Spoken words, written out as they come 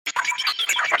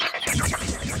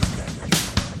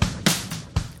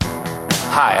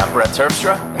Hi, I'm Brett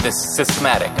Terpstra, and this is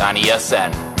Systematic on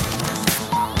ESN.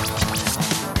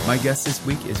 My guest this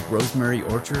week is Rosemary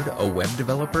Orchard, a web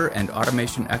developer and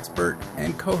automation expert,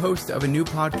 and co-host of a new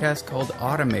podcast called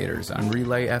Automators on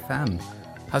Relay FM.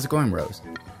 How's it going, Rose?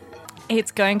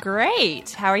 It's going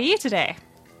great. How are you today?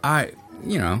 Let's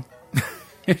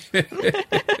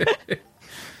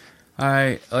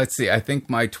see. I think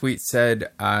my tweet said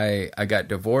I got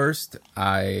divorced.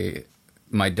 My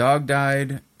dog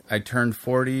died. I turned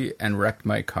 40 and wrecked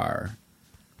my car.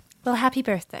 Well, happy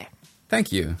birthday.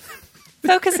 Thank you.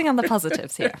 Focusing on the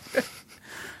positives here.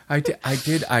 I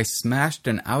did. I smashed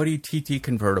an Audi TT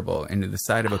convertible into the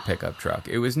side of a pickup truck.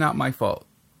 It was not my fault.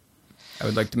 I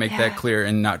would like to make that clear,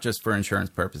 and not just for insurance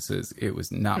purposes. It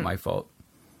was not my fault.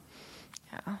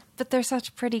 Yeah. But they're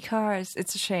such pretty cars.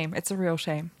 It's a shame. It's a real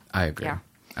shame. I agree. Yeah.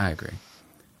 I agree.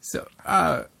 So,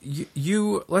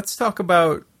 let's talk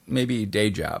about maybe day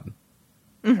job.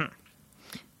 Mm-hmm.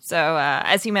 So,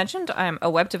 as you mentioned, I'm a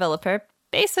web developer.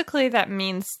 Basically, that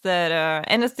means that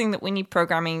anything that we need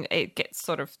programming, it gets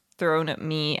sort of thrown at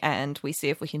me, and we see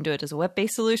if we can do it as a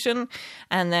web-based solution.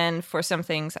 And then for some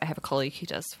things, I have a colleague who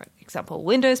does, for example,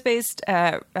 Windows-based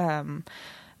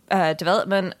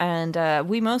development, and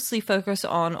we mostly focus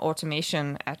on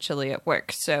automation actually at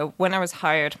work. So when I was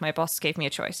hired, my boss gave me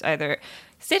a choice: either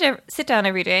sit down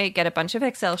every day, get a bunch of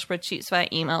Excel spreadsheets via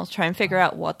email, try and figure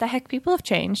out what the heck people have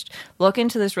changed, log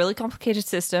into this really complicated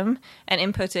system and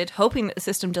input it, hoping that the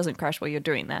system doesn't crash while you're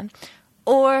doing that,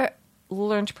 or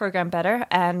learn to program better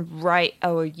and write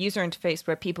a user interface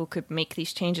where people could make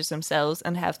these changes themselves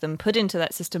and have them put into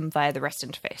that system via the REST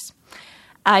interface.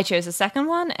 I chose the second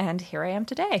one, and here I am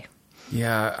today.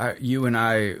 Yeah, you and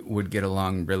I would get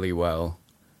along really well.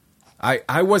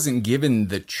 I wasn't given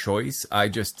the choice. I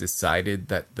just decided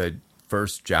that the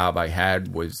first job I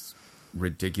had was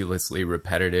ridiculously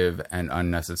repetitive and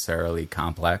unnecessarily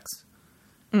complex.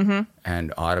 Mm-hmm.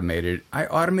 And I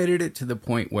automated it to the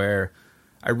point where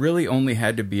I really only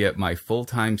had to be at my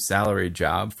full-time salary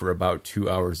job for about 2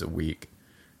 hours a week.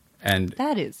 And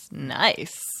that is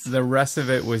nice. The rest of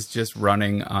it was just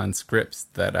running on scripts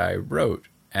that I wrote.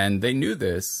 And they knew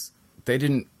this. They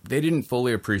didn't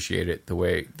fully appreciate it the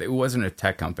way... It wasn't a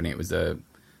tech company. It was a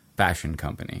fashion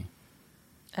company.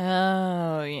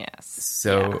 Oh, yes.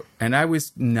 So, and I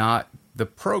was not the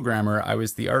programmer. I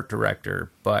was the art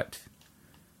director. But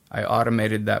I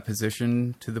automated that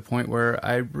position to the point where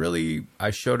I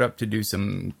showed up to do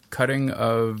some cutting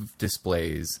of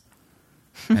displays.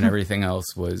 And everything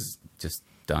else was just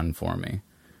done for me.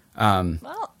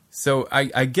 So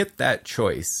I get that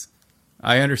choice.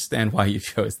 I understand why you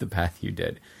chose the path you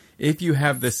did. If you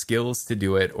have the skills to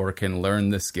do it or can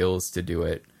learn the skills to do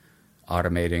it,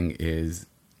 automating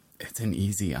it's an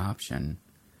easy option.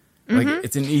 Mm-hmm. Like,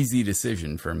 it's an easy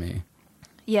decision for me.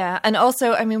 Yeah, and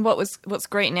also, I mean, what's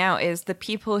great now is the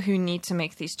people who need to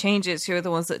make these changes, who are the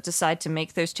ones that decide to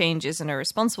make those changes and are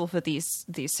responsible for these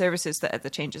services that the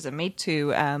changes are made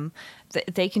to,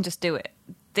 they can just do it.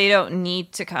 They don't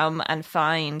need to come and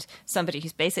find somebody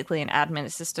who's basically an admin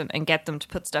assistant and get them to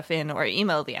put stuff in, or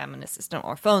email the admin assistant,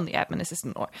 or phone the admin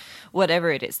assistant, or whatever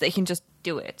it is. They can just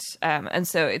do it. And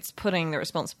so it's putting the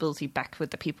responsibility back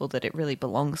with the people that it really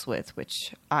belongs with,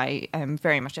 which I am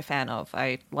very much a fan of.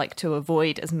 I like to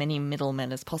avoid as many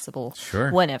middlemen as possible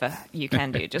whenever you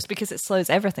can do, just because it slows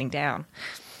everything down.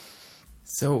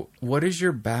 So what is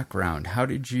your background? How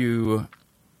did you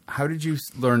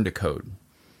learn to code?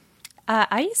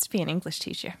 I used to be an English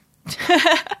teacher.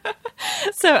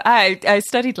 So I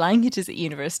studied languages at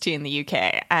university in the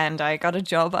UK, and I got a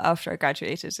job after I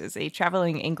graduated as a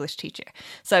traveling English teacher.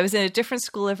 So I was in a different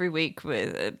school every week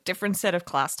with a different set of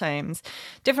class times,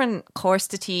 different course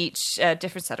to teach, a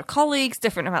different set of colleagues,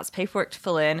 different amounts of paperwork to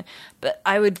fill in. But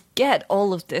I would get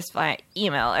all of this via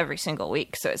email every single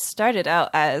week. So it started out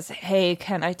as, hey,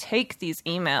 can I take these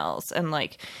emails and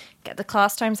get the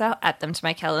class times out, add them to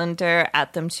my calendar,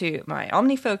 add them to my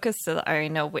OmniFocus so that I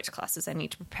know which classes I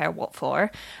need to prepare what for,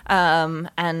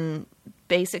 and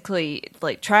basically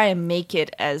try and make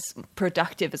it as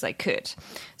productive as I could.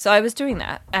 So I was doing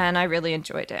that, and I really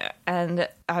enjoyed it. And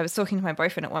I was talking to my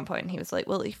boyfriend at one point, and he was like,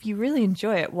 well, if you really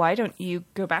enjoy it, why don't you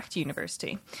go back to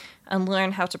university and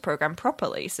learn how to program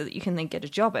properly so that you can then get a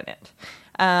job in it?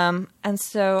 And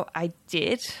so I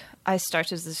did. I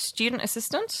started as a student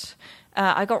assistant.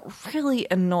 I got really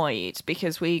annoyed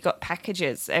because we got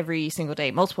packages every single day,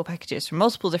 multiple packages from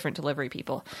multiple different delivery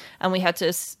people. And we had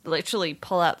to literally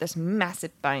pull out this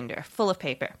massive binder full of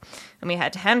paper. And we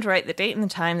had to handwrite the date and the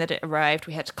time that it arrived.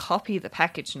 We had to copy the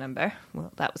package number.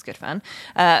 Well, that was good fun.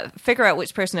 Figure out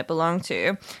which person it belonged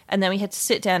to. And then we had to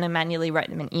sit down and manually write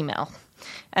them an email.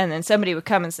 And then somebody would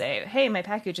come and say, hey, my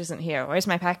package isn't here. Where's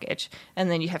my package? And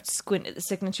then you have to squint at the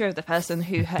signature of the person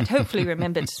who had hopefully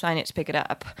remembered to sign it to pick it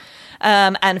up.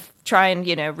 And try and,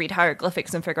 read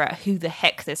hieroglyphics and figure out who the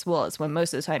heck this was, when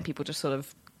most of the time people just sort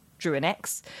of drew an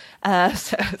X.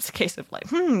 So it's a case of like,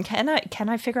 can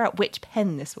I figure out which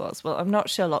pen this was? Well, I'm not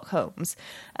Sherlock Holmes,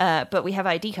 but we have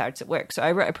ID cards at work. So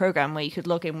I wrote a program where you could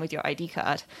log in with your ID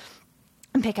card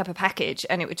and pick up a package,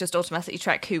 and it would just automatically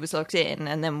track who was logged in,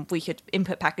 and then we could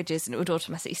input packages, and it would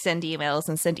automatically send emails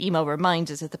and send email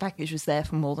reminders if the package was there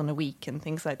for more than a week and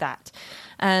things like that.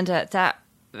 And that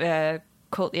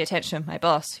caught the attention of my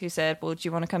boss, who said, well, do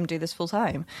you want to come do this full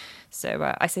time?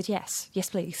 So I said, yes,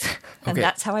 please. And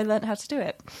that's how I learned how to do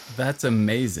it. That's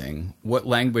amazing. What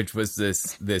language was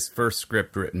this first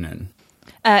script written in?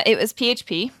 It was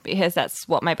PHP, because that's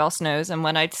what my boss knows. And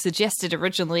when I suggested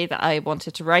originally that I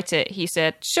wanted to write it, he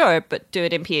said, sure, but do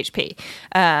it in PHP.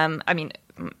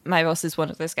 My boss is one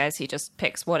of those guys, he just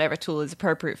picks whatever tool is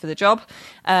appropriate for the job.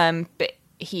 But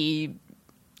he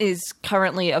is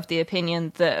currently of the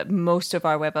opinion that most of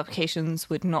our web applications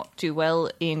would not do well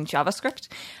in JavaScript,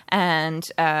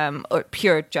 and or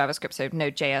pure JavaScript, so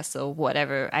Node.js or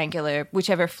whatever, Angular,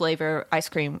 whichever flavor ice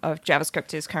cream of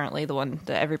JavaScript is currently the one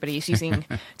that everybody is using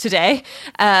today.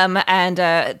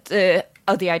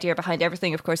 The idea behind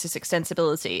everything, of course, is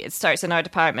extensibility. It starts in our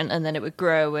department, and then it would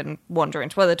grow and wander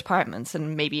into other departments,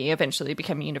 and maybe eventually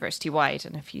become university-wide.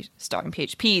 And if you start in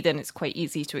PHP, then it's quite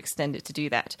easy to extend it to do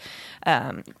that.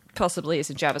 Possibly is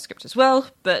in JavaScript as well,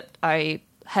 but I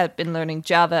had been learning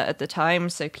Java at the time,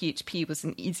 so PHP was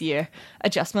an easier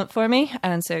adjustment for me.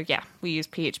 And so, yeah, we use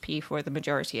PHP for the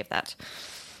majority of that.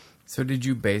 So did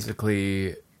you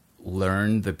basically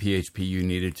learn the PHP you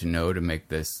needed to know to make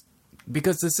this?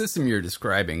 Because the system you're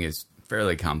describing is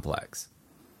fairly complex.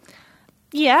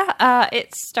 Yeah,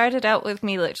 it started out with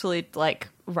me literally like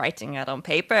writing it on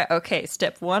paper. Okay,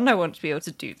 step one, I want to be able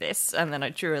to do this. And then I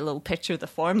drew a little picture of the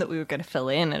form that we were going to fill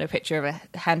in, and a picture of a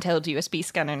handheld USB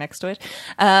scanner next to it.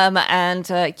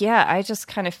 I just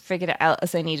kind of figured it out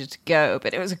as I needed to go.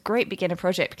 But it was a great beginner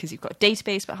project because you've got a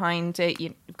database behind it,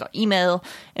 you've got email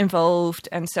involved.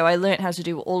 And so I learned how to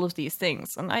do all of these things.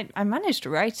 And I managed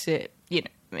to write it,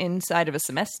 inside of a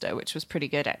semester, which was pretty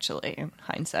good, actually. In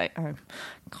hindsight, I'm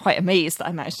quite amazed that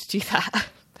I managed to do that.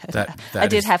 But, I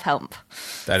did have help.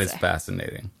 That is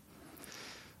fascinating.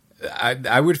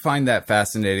 I would find that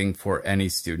fascinating for any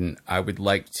student. I'm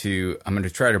going to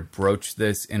try to broach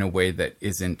this in a way that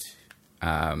isn't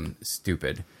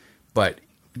stupid. But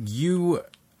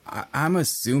I'm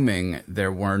assuming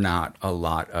there were not a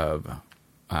lot of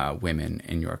women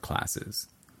in your classes.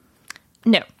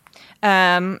 No.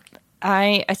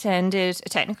 I attended a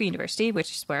technical university,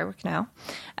 which is where I work now.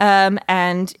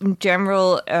 And in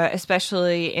general,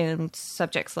 especially in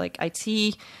subjects like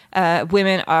IT,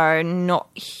 women are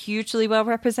not hugely well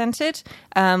represented.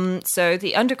 So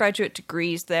the undergraduate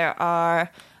degrees, there are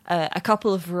a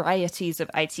couple of varieties of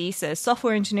IT. So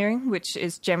software engineering, which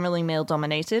is generally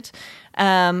male-dominated.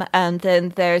 And then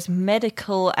there's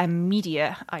medical and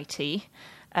media IT.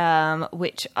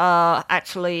 Which are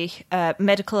actually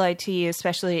medical IT,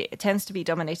 especially, it tends to be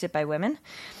dominated by women.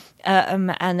 And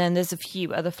then there's a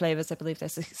few other flavors. I believe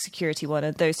there's a security one,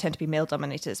 and those tend to be male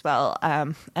dominated as well.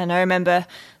 And I remember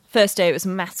first day it was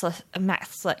a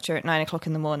maths lecture at 9 o'clock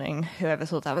in the morning. Whoever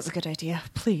thought that was a good idea,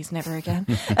 please, never again.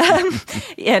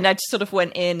 And I just sort of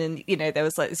went in, and there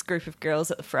was like this group of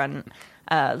girls at the front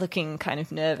looking kind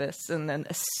of nervous, and then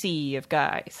a sea of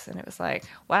guys, and it was like,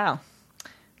 wow.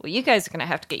 Well, you guys are going to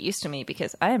have to get used to me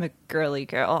because I am a girly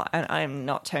girl and I am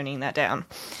not toning that down.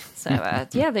 So,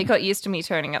 they got used to me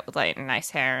turning up with like nice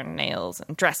hair and nails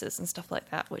and dresses and stuff like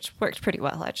that, which worked pretty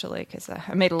well, actually, because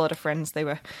I made a lot of friends. They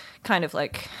were kind of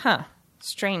like,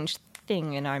 strange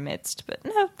thing in our midst. But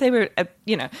no, they were,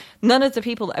 none of the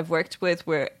people that I've worked with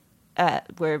were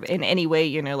in any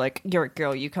way, like, you're a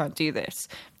girl, you can't do this.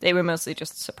 They were mostly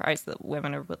just surprised that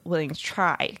women are willing to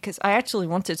try. Because I actually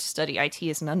wanted to study IT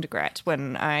as an undergrad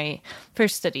when I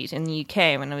first studied in the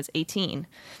UK when I was 18.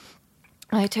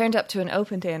 I turned up to an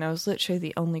open day and I was literally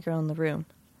the only girl in the room.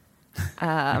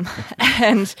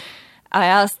 And I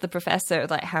asked the professor,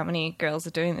 like, how many girls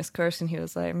are doing this course? And he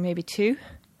was like, maybe 2.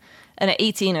 And at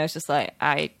 18, I was just like,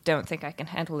 I don't think I can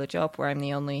handle a job where I'm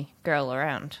the only girl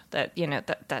around.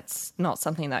 That's not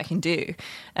something that I can do.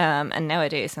 And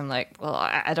nowadays, I'm like, well,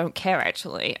 I don't care,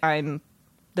 actually. I'm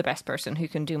the best person who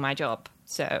can do my job.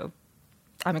 So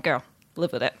I'm a girl.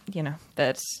 Live with it,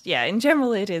 in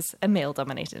general, it is a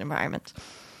male-dominated environment.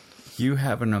 You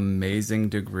have an amazing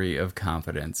degree of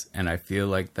confidence, and I feel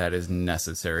like that is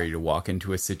necessary to walk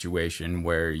into a situation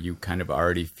where you kind of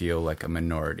already feel like a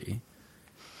minority.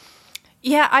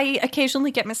 Yeah, I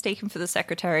occasionally get mistaken for the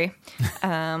secretary.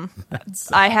 I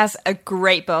have a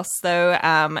great boss, though,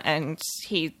 and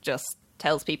he just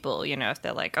tells people, if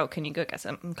they're like, oh, can you go get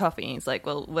some coffee? And he's like,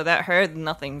 well, without her,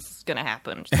 nothing's going to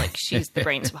happen. Like, she's the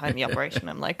brains behind the operation.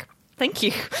 I'm like, thank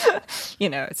you.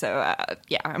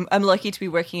 I'm lucky to be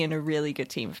working in a really good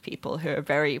team of people who are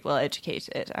very well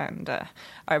educated and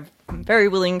are very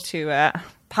willing to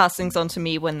pass things on to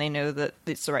me when they know that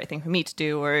it's the right thing for me to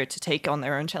do, or to take on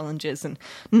their own challenges and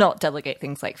not delegate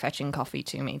things like fetching coffee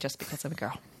to me just because I'm a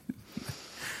girl.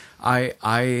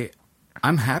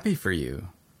 I'm happy for you.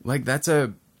 Like, that's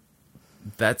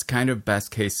kind of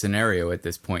best case scenario at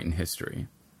this point in history.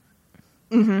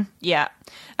 Mm-hmm. Yeah.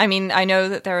 I mean, I know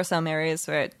that there are some areas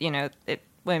where,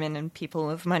 women and people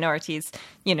of minorities,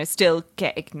 still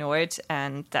get ignored,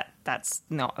 and that's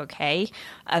not okay.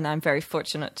 And I'm very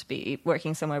fortunate to be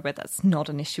working somewhere where that's not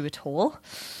an issue at all.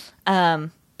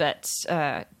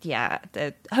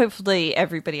 Hopefully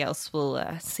everybody else will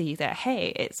see that, hey,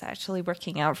 it's actually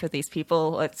working out for these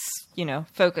people. Let's,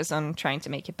 focus on trying to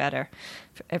make it better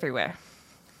for everywhere.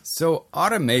 So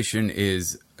automation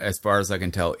is, as far as I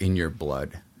can tell, in your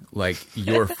blood. Like,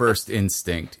 your first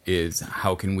instinct is,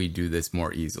 how can we do this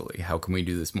more easily? How can we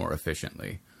do this more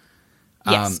efficiently?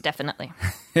 Yes, definitely.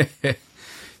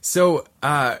 So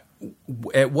at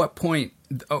what point...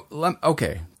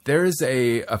 okay, there is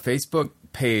a Facebook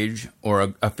page or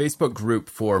a Facebook group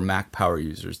for Mac Power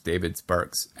users, David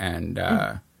Sparks, and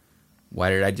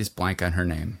why did I just blank on her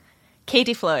name?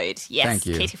 Katie Floyd. Yes, thank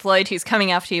you. Katie Floyd, who's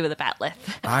coming after you with a batleth.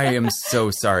 I am so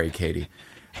sorry, Katie.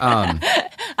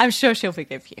 I'm sure she'll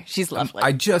forgive you. She's lovely.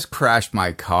 I just crashed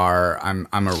my car. I'm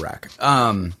a wreck.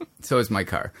 So is my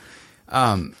car.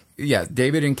 Yeah,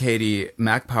 David and Katie,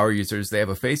 Mac Power users, they have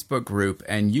a Facebook group,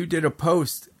 and you did a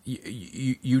post.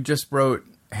 You just wrote,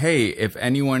 hey, if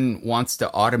anyone wants to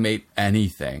automate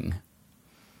anything,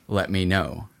 let me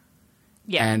know.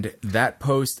 Yeah. And that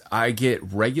post, I get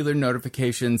regular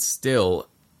notifications still,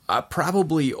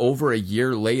 probably over a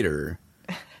year later,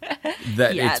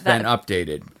 that it's been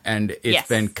updated, and it's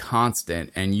been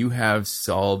constant, and you have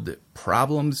solved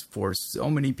problems for so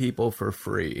many people for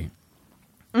free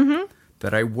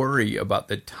that I worry about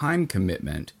the time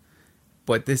commitment,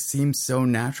 but this seems so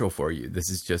natural for you. This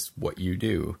is just what you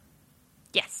do.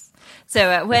 Yes.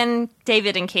 So when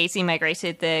David and Katie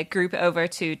migrated the group over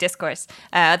to Discourse,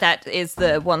 that is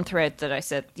the one thread that I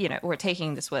said, we're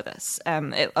taking this with us.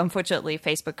 Unfortunately,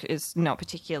 Facebook is not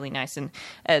particularly nice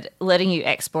at letting you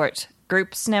export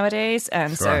groups nowadays,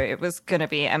 and so it was going to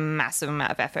be a massive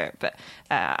amount of effort, but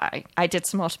I did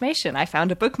some automation. I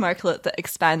found a bookmarklet that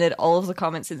expanded all of the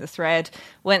comments in the thread,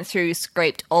 went through,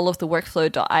 scraped all of the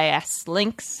workflow.is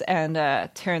links, and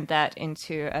turned that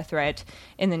into a thread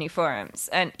in the new forums.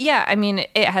 And yeah, I mean,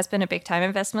 it has been a big time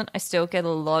investment. I still get a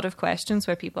lot of questions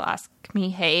where people ask me,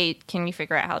 hey, can you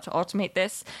figure out how to automate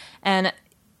this? And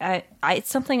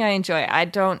it's something I enjoy. I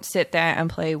don't sit there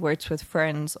and play Words with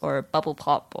Friends or Bubble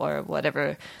Pop or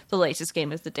whatever the latest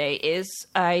game of the day is.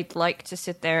 I like to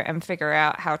sit there and figure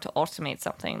out how to automate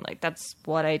something. Like, that's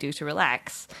what I do to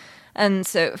relax. And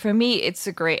so for me, it's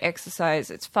a great exercise.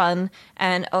 It's fun.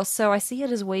 And also I see it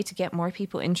as a way to get more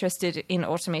people interested in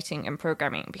automating and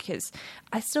programming, because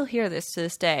I still hear this to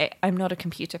this day. I'm not a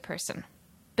computer person,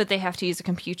 but they have to use a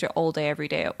computer all day, every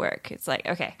day at work. It's like,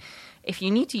 okay, if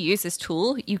you need to use this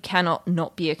tool, you cannot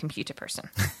not be a computer person.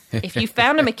 If you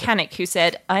found a mechanic who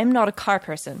said, I'm not a car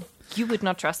person, you would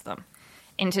not trust them.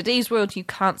 In today's world, you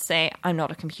can't say, I'm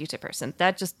not a computer person.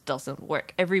 That just doesn't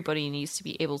work. Everybody needs to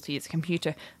be able to use a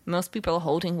computer. Most people are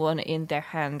holding one in their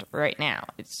hand right now.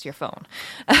 It's your phone.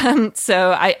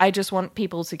 So I just want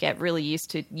people to get really used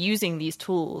to using these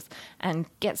tools and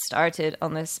get started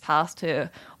on this path to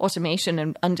automation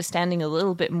and understanding a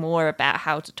little bit more about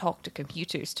how to talk to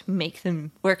computers to make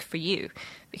them work for you.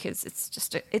 Because it's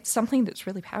just it's something that's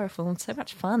really powerful and so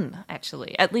much fun,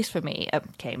 actually. At least for me.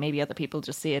 Okay, maybe other people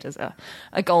just see it as a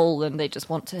goal and they just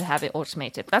want to have it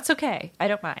automated. That's okay. I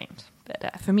don't mind.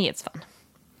 But for me, it's fun.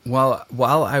 Well,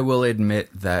 while I will admit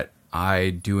that I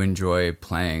do enjoy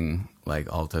playing like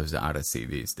Alto's Odyssey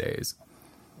these days,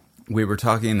 we were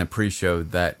talking in the pre-show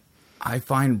that I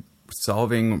find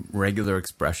solving regular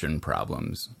expression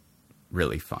problems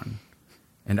really fun.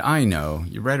 And I know,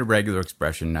 you write a regular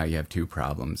expression, now you have two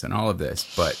problems and all of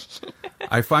this, but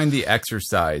I find the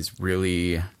exercise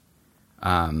really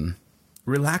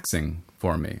relaxing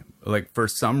for me. Like, for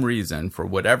some reason, for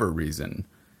whatever reason,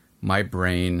 my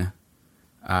brain,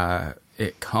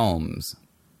 it calms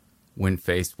when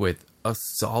faced with a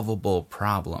solvable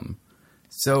problem.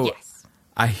 So yes.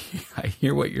 I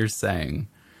hear what you're saying.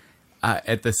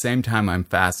 At the same time, I'm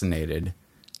fascinated.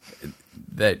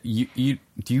 that you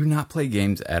do you not play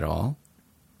games at all?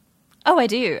 Oh, I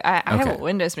do. I have Okay. a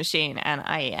Windows machine, and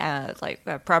I like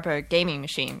a proper gaming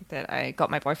machine that I got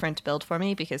my boyfriend to build for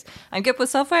me because I'm good with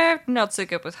software, not so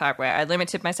good with hardware. I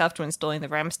limited myself to installing the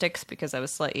RAM sticks because I was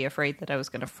slightly afraid that I was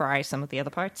going to fry some of the other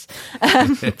parts.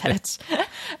 But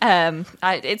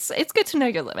it's good to know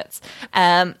your limits.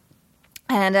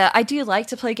 And I do like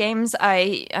to play games.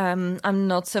 I'm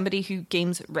not somebody who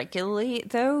games regularly,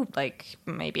 though. Like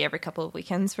maybe every couple of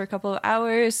weekends for a couple of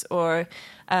hours. Or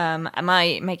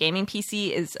my gaming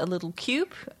PC is a little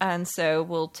cube, and so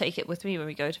we'll take it with me when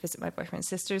we go to visit my boyfriend's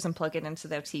sisters and plug it into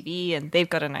their TV. And they've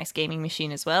got a nice gaming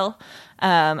machine as well.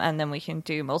 And then we can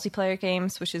do multiplayer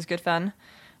games, which is good fun.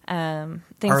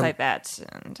 Things like that.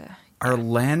 And Are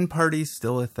LAN parties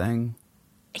still a thing?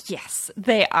 yes,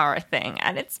 they are a thing,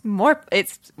 and it's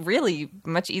really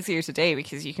much easier today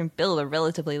because you can build a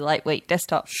relatively lightweight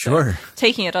desktop. Sure. So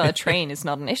taking it on a train is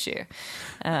not an issue.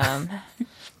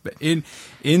 But in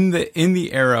the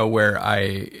era where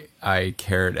I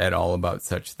cared at all about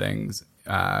such things,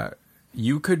 there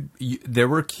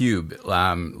were cube.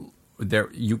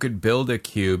 You could build a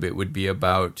cube. It would be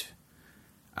about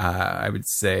I would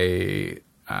say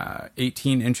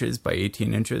 18 inches by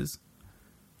 18 inches.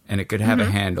 And it could have a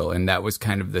handle, and that was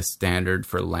kind of the standard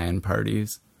for LAN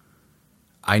parties.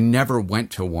 I never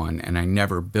went to one, and I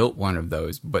never built one of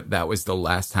those, but that was the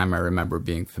last time I remember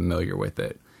being familiar with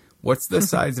it. What's the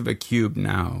size of a cube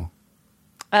now?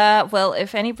 Well,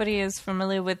 if anybody is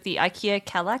familiar with the IKEA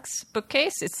Kallax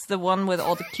bookcase, it's the one with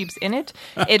all the cubes in it.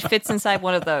 It fits inside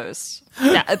one of those.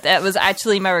 That was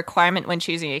actually my requirement when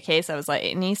choosing a case. I was like,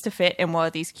 it needs to fit in one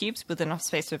of these cubes with enough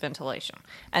space for ventilation.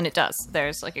 And it does.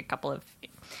 There's like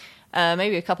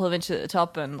maybe a couple of inches at the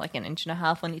top and like an inch and a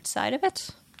half on each side of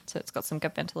it. So it's got some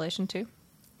good ventilation too.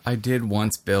 I did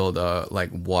once build a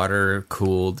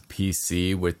water-cooled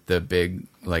PC with the big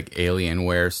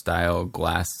Alienware style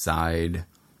glass side.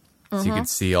 So you could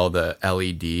see all the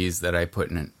LEDs that I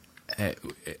put in it.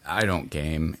 I don't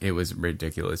game. It was a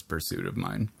ridiculous pursuit of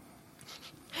mine.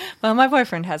 Well, my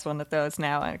boyfriend has one of those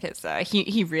now because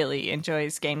he really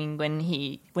enjoys gaming when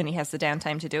he has the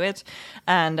downtime to do it,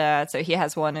 and so he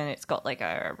has one, and it's got like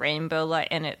a rainbow light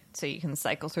in it, so you can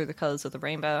cycle through the colors of the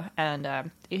rainbow.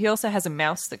 And he also has a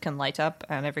mouse that can light up,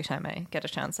 and every time I get a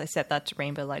chance, I set that to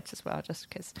rainbow lights as well, just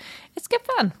because it's good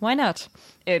fun. Why not?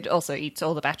 It also eats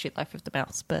all the battery life of the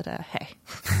mouse, but hey.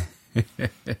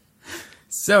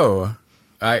 So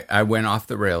I went off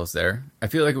the rails there. I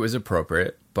feel like it was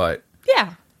appropriate, but.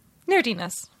 Yeah,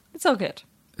 nerdiness. It's all good.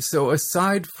 So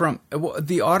aside from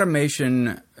the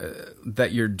automation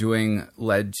that you're doing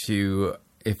led to,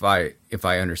 if I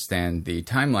understand the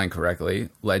timeline correctly,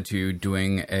 led to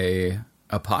doing a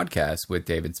podcast with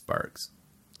David Sparks.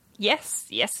 Yes,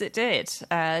 it did.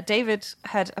 David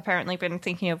had apparently been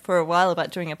thinking for a while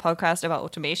about doing a podcast about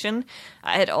automation.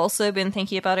 I had also been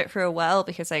thinking about it for a while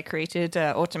because I created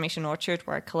Automation Orchard,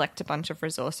 where I collect a bunch of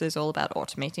resources all about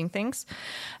automating things.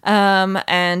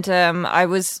 And I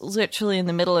was literally in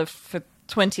the middle of, for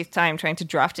 20th time, trying to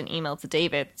draft an email to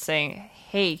David saying,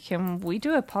 hey, can we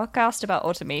do a podcast about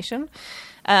automation?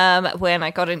 When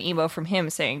I got an email from him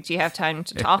saying, do you have time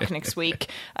to talk next week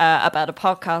about a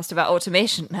podcast about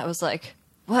automation? And I was like,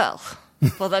 well,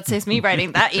 that saves me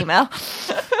writing that email.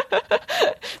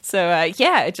 So,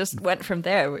 it just went from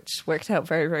there, which worked out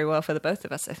very, very well for the both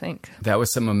of us, I think. That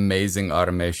was some amazing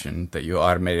automation that you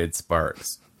automated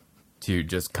Sparks to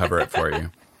just cover it for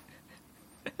you.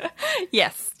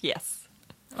 Yes.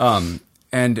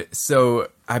 And so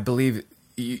I believe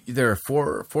there are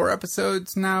four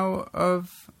episodes now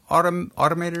of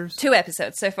Automators? 2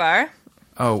 episodes so far.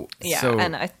 Oh, yeah. So,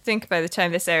 and I think by the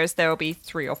time this airs, there will be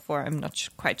 3 or 4. I'm not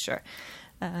quite sure.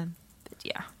 But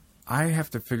yeah. I have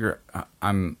to figure.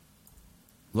 I'm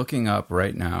looking up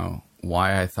right now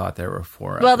why I thought there were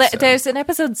 4 well, episodes. there's an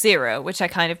episode 0, which I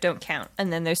kind of don't count.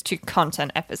 And then there's 2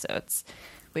 content episodes,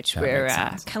 which That were makes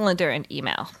sense. calendar and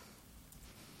email.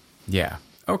 Yeah.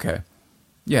 Okay.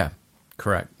 Yeah.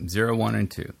 Correct. 0, 1,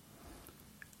 and 2.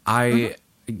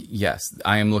 Yes,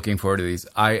 I am looking forward to these.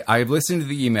 I've listened to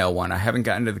the email one. I haven't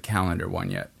gotten to the calendar one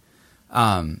yet.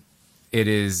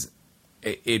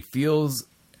 It feels,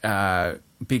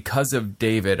 because of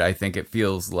David, I think it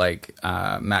feels like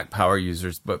Mac Power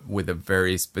Users, but with a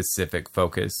very specific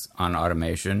focus on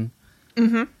automation.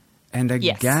 Mm-hmm. And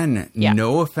again, Yes. Yeah.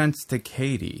 No offense to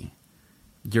Katie,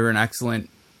 you're an excellent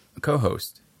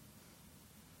co-host.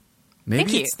 Maybe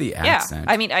Thank you. it's the accent.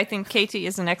 Yeah, I mean, I think Katie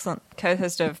is an excellent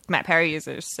co-host of Mac Power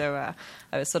Users, so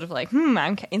I was sort of like,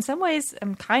 in some ways,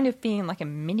 I'm kind of being like a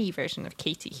mini version of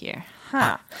Katie here.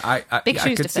 Huh. I Big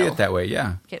shoes could to see fill. it that way,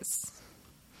 yeah. Because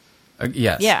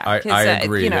Yes, Yeah, I 'cause,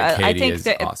 agree that I Katie think is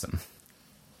that- awesome.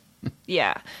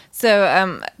 Yeah.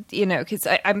 So, because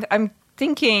I'm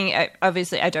thinking,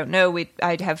 obviously, I don't know.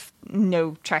 I'd have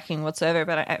no tracking whatsoever,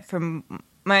 but from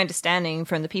my understanding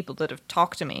from the people that have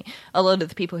talked to me, a lot of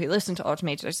the people who listen to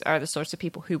Automators are the sorts of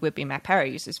people who would be Mac Power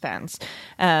Users fans,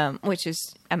 which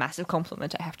is a massive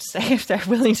compliment, I have to say, if they're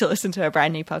willing to listen to a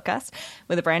brand new podcast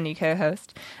with a brand new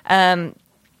co-host.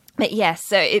 But yes,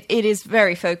 so it is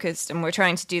very focused, and we're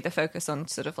trying to do the focus on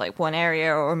sort of like one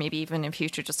area, or maybe even in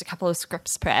future just a couple of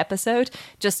scripts per episode,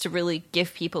 just to really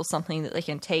give people something that they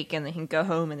can take, and they can go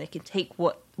home and they can take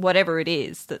whatever it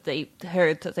is that they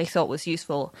heard that they thought was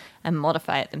useful and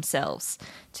modify it themselves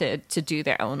to do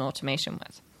their own automation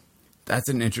with. That's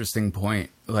an interesting point.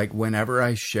 Like whenever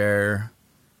I share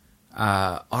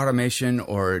automation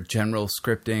or general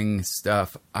scripting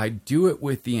stuff, I do it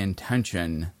with the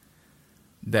intention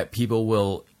that people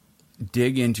will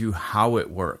dig into how it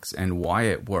works and why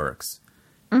it works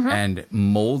and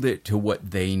mold it to what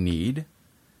they need.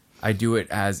 I do it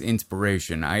as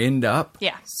inspiration. I end up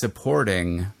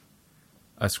supporting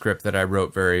a script that I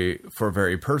wrote for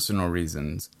very personal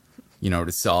reasons,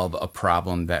 to solve a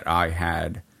problem that I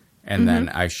had, and then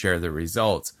I share the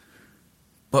results.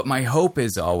 But my hope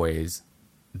is always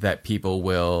that people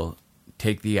will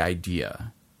take the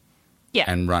idea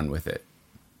and run with it.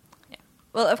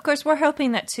 Well, of course, we're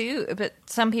hoping that too, but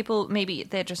some people, maybe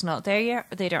they're just not there yet.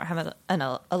 They don't have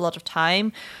a lot of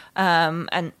time.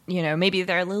 And, maybe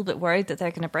they're a little bit worried that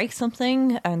they're going to break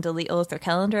something and delete all of their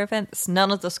calendar events.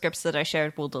 None of the scripts that I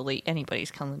shared will delete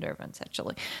anybody's calendar events,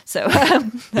 actually. So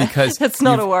because that's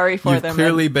not a worry for them. You've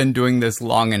clearly been doing this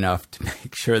long enough to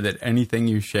make sure that anything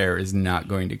you share is not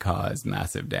going to cause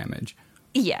massive damage.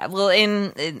 Yeah, well,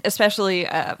 especially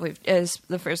as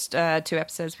the first 2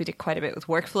 episodes, we did quite a bit with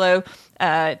workflow.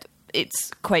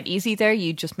 It's quite easy there.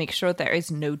 You just make sure there is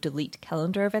no delete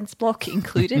calendar events block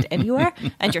included anywhere,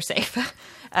 and you're safe.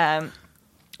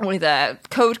 With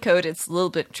code, it's a little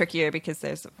bit trickier because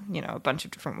there's a bunch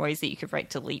of different ways that you could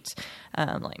write delete,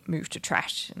 like move to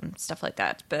trash and stuff like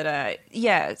that. But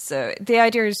so the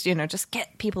idea is just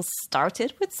get people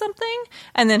started with something,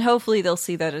 and then hopefully they'll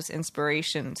see that as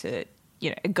inspiration to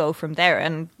go from there.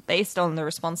 And based on the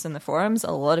response in the forums,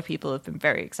 a lot of people have been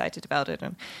very excited about it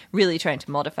and really trying to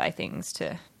modify things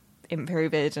to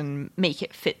improve it and make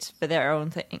it fit for their own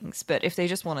things. But if they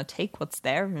just want to take what's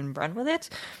there and run with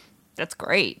it, that's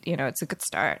great. It's a good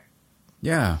start.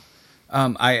 Yeah.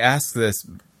 I ask this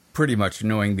pretty much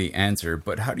knowing the answer,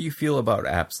 but how do you feel about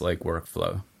apps like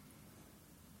Workflow?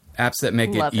 Apps that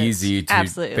make it easy to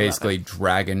basically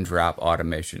drag and drop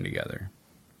automation together.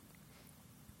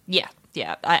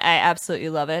 Yeah, I absolutely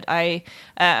love it.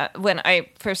 When I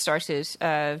first started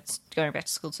going back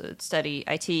to school to study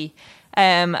IT,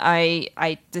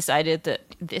 I decided that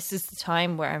this is the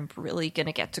time where I'm really going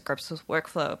to get to grips with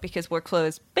Workflow, because Workflow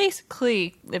is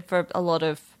basically, for a lot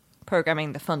of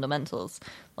programming, the fundamentals,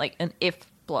 like an if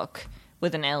block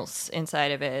with an else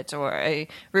inside of it, or a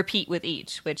repeat with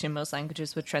each, which in most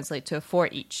languages would translate to a for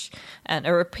each, and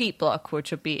a repeat block,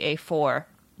 which would be a for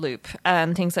loop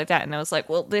and things like that. And I was like,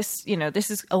 well, this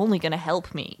is only going to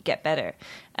help me get better.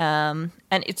 And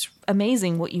it's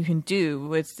amazing what you can do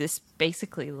with this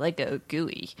basically Lego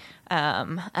GUI.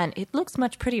 And it looks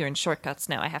much prettier in shortcuts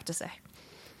now, I have to say.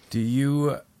 Do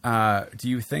you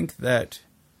think that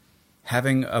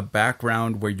having a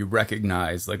background where you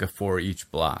recognize like a for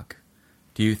each block,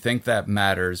 do you think that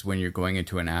matters when you're going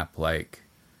into an app like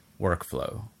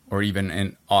Workflow or even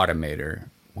an Automator,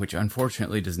 which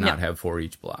unfortunately does not have for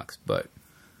each blocks, but...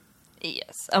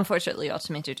 Yes, unfortunately,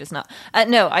 Automator does not.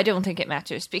 No, I don't think it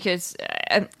matters, because,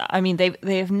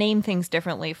 they have named things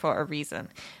differently for a reason.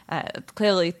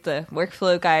 Clearly, the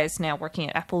Workflow guys now working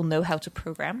at Apple know how to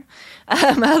program.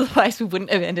 Otherwise, we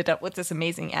wouldn't have ended up with this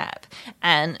amazing app.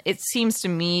 And it seems to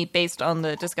me, based on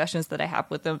the discussions that I had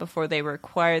with them before they were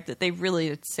acquired, that they really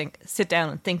did sit down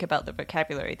and think about the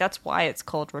vocabulary. That's why it's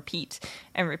called Repeat,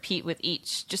 and repeat with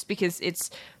each, just because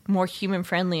it's more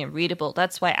human-friendly and readable.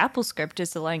 That's why AppleScript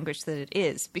is the language that it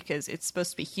is, because it's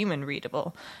supposed to be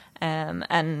human-readable.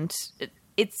 And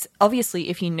it's obviously,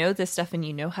 if you know this stuff and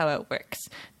you know how it works,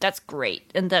 that's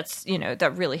great. And that's,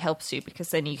 that really helps you, because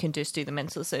then you can just do the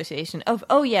mental association of,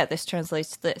 oh yeah, this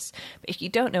translates to this. But if you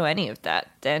don't know any of that,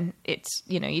 then it's,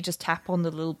 you just tap on the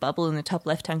little bubble in the top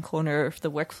left-hand corner of the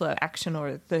workflow action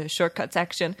or the shortcuts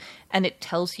action, and it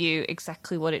tells you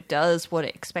exactly what it does, what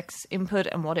it expects input,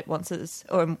 and what it wants as,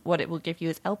 or what it will give you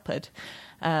as output.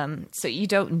 So you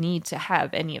don't need to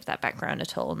have any of that background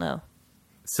at all, no.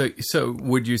 So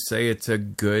would you say it's a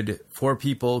good, for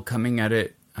people coming at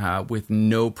it with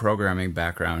no programming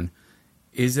background,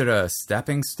 is it a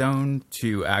stepping stone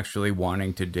to actually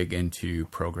wanting to dig into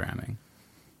programming?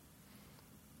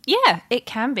 Yeah, it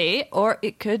can be, or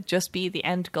it could just be the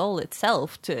end goal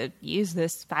itself to use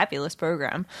this fabulous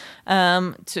program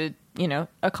to,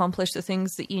 accomplish the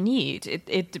things that you need.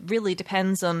 It really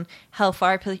depends on how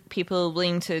far people are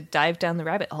willing to dive down the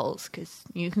rabbit holes, because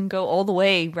you can go all the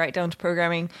way right down to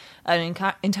programming an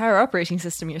entire operating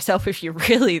system yourself if you're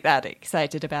really that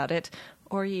excited about it,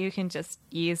 or you can just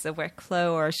use a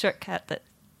workflow or a shortcut that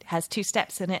has 2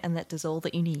 steps in it and that does all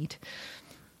that you need.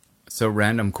 So,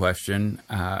 random question,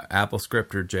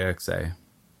 AppleScript or JXA?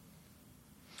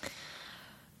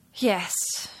 Yes.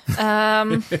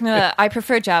 I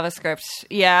prefer JavaScript.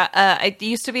 Yeah, it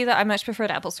used to be that I much preferred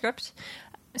AppleScript.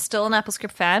 Still an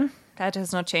AppleScript fan. That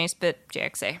has not changed, but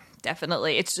JXA,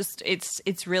 definitely. It's just,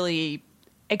 it's really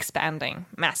expanding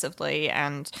massively,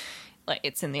 and like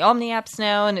it's in the Omni apps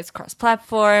now, and it's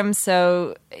cross-platform.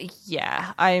 So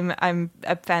yeah, I'm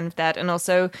a fan of that. And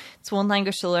also, it's one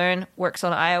language to learn. Works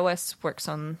on iOS, works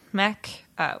on Mac,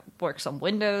 works on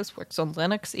Windows, works on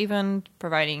Linux even,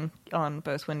 providing on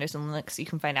both Windows and Linux you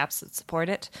can find apps that support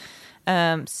it.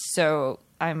 So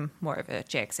I'm more of a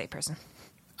JXA person.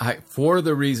 For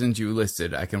the reasons you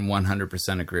listed, I can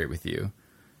 100% agree with you.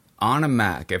 On a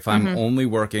Mac, if I'm only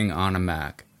working on a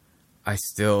Mac, I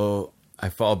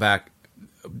fall back.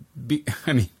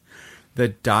 The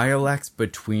dialects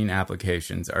between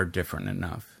applications are different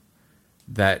enough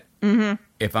that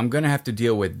if I'm going to have to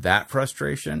deal with that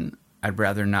frustration, I'd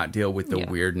rather not deal with the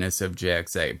weirdness of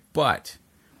JXA. But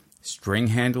string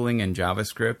handling in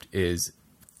JavaScript is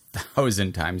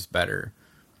 1,000 times better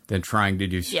than trying to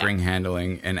do string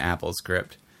handling in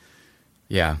AppleScript.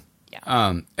 Yeah.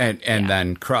 And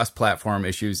then cross-platform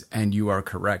issues, and you are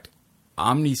correct.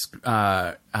 What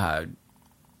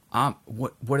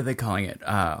are they calling it?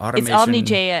 Automation. It's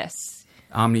OmniJS.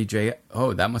 OmniJS.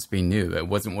 Oh, that must be new. It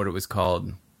wasn't what it was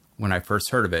called when I first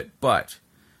heard of it. But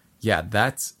yeah,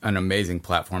 that's an amazing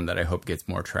platform that I hope gets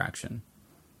more traction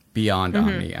beyond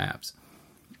Omni apps.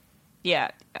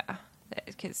 Yeah,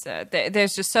 because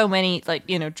there's just so many,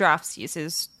 Drafts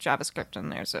uses JavaScript,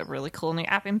 and there's a really cool new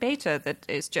app in beta that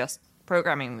is just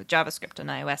programming with JavaScript and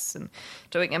iOS and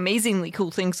doing amazingly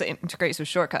cool things that integrates with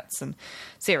shortcuts and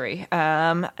Siri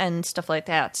and stuff like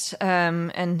that.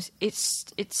 And it's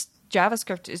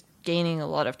JavaScript is gaining a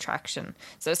lot of traction.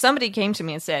 So if somebody came to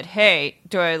me and said, hey,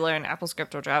 do I learn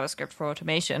AppleScript or JavaScript for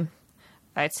automation?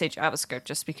 I'd say JavaScript,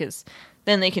 just because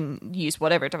then they can use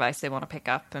whatever device they want to pick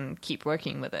up and keep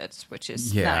working with it, which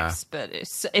is nice. But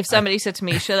if somebody said to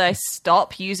me, should I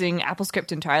stop using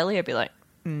AppleScript entirely? I'd be like,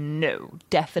 no,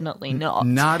 definitely not.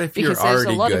 Not if you're already good at it. Because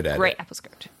there's a lot of great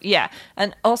AppleScript. Yeah,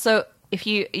 and also if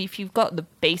you've got the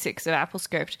basics of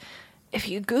AppleScript, if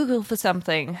you Google for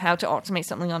something, how to automate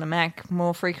something on a Mac,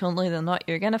 more frequently than not,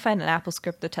 you're going to find an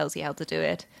AppleScript that tells you how to do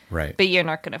it. Right. But you're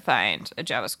not going to find a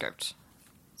JavaScript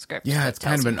script. Yeah, it's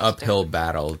kind of an uphill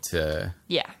battle to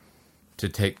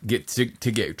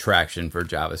get traction for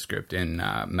JavaScript in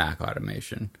Mac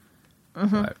automation.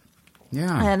 But,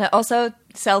 yeah. And also,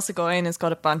 Sal Seguin has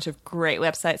got a bunch of great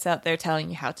websites out there telling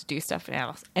you how to do stuff in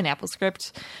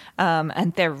AppleScript.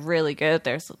 And they're really good.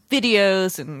 There's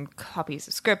videos and copies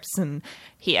of scripts, and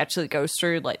he actually goes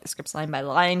through the scripts line by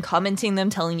line, commenting them,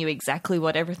 telling you exactly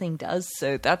what everything does.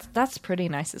 So that's pretty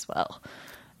nice as well.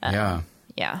 Yeah.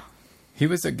 He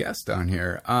was a guest on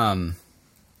here.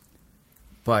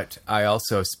 But I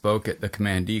also spoke at the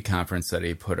Command D conference that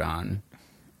he put on.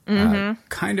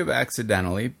 Kind of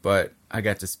accidentally, but I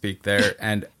got to speak there,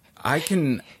 and I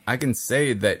can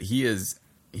say that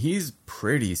he's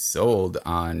pretty sold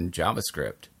on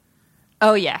JavaScript.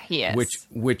 Oh yeah, he is.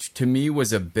 Which to me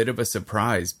was a bit of a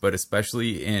surprise, but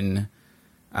especially in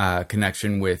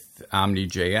connection with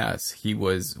OmniJS, he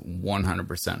was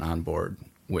 100% on board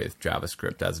with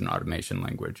JavaScript as an automation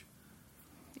language.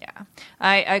 Yeah,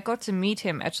 I got to meet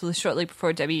him actually shortly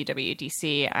before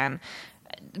WWDC, and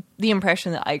the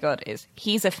impression that I got is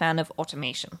he's a fan of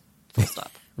automation. Full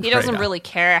stop. He doesn't really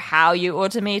care how you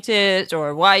automate it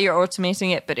or why you're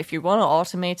automating it, but if you want to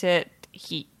automate it,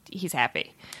 he's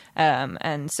happy.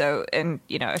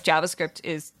 If JavaScript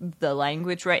is the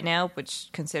language right now, which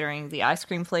considering the ice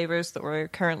cream flavors that we're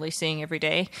currently seeing every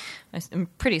day, I'm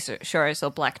pretty sure I saw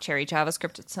black cherry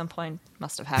JavaScript at some point.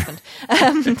 Must have happened.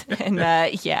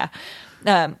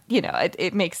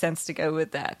 It makes sense to go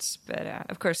with that. But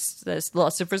of course, there's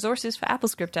lots of resources for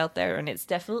AppleScript out there, and it's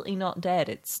definitely not dead.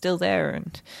 It's still there.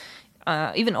 And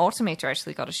even Automator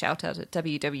actually got a shout out at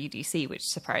WWDC, which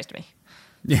surprised me.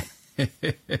 Yeah.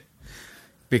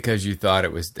 Because you thought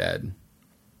it was dead.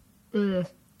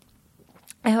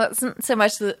 It wasn't so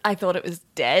much that I thought it was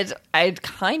dead. I'd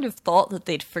kind of thought that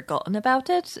they'd forgotten about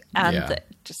it and that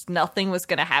just nothing was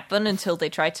going to happen until they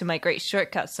tried to migrate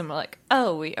shortcuts and were like,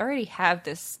 oh, we already have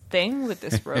this thing with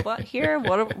this robot here.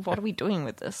 What are we doing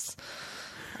with this?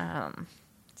 I'm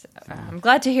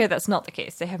glad to hear that's not the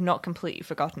case. They have not completely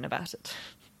forgotten about it.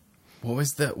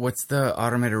 What's the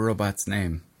automated robot's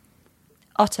name?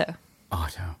 Otto.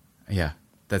 Otto. Yeah.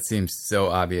 That seems so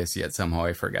obvious, yet somehow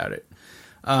I forgot it.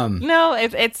 No,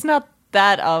 it's not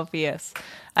that obvious.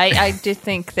 I did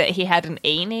think that he had an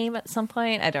A name at some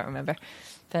point. I don't remember.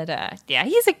 But yeah,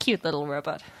 he's a cute little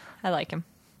robot. I like him.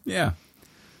 Yeah.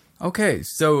 Okay,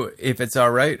 so if it's all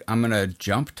right, I'm going to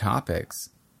jump topics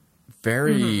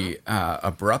very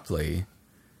abruptly.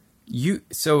 You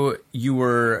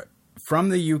were from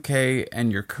the UK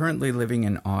and you're currently living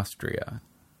in Austria.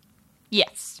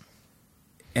 Yes.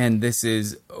 And this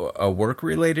is a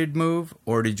work-related move,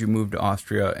 or did you move to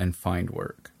Austria and find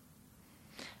work?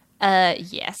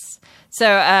 Yes. So,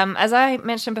 as I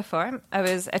mentioned before, I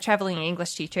was a traveling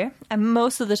English teacher, and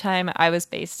most of the time I was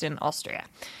based in Austria.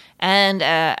 And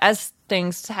as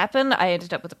things happen, I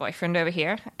ended up with a boyfriend over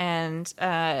here, and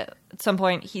at some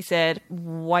point he said,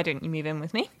 why don't you move in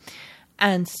with me?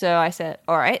 And so I said,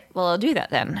 all right, well, I'll do that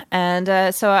then.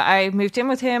 And so I moved in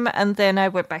with him, and then I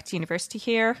went back to university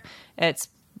here. It's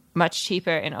much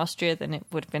cheaper in Austria than it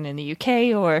would have been in the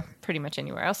UK or pretty much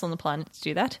anywhere else on the planet to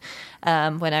do that.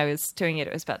 When I was doing it,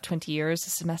 it was about 20 euros a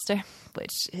semester,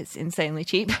 which is insanely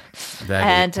cheap.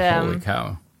 Holy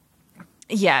cow.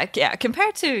 Yeah.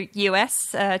 Compared to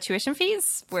US tuition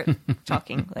fees, we're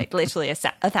talking like literally a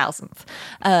thousandth.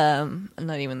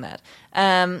 Not even that.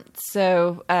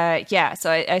 So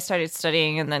I started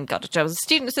studying and then got a job as a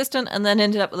student assistant and then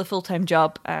ended up with a full-time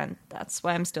job, and that's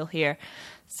why I'm still here.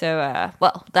 So,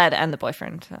 that and the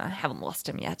boyfriend, I haven't lost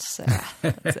him yet. So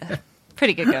that's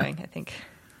pretty good going, I think.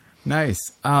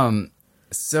 Nice.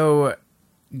 So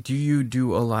do you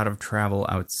do a lot of travel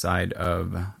outside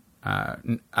of...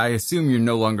 I assume you're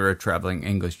no longer a traveling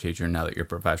English teacher now that you're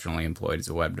professionally employed as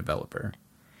a web developer.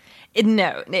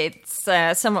 No, it's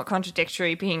somewhat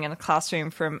contradictory being in a classroom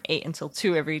from 8 until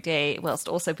 2 every day, whilst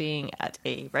also being at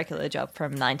a regular job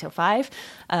from 9 till 5.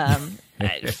 I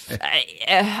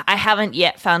haven't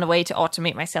yet found a way to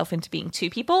automate myself into being 2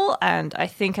 people, and I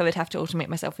think I would have to automate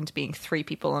myself into being 3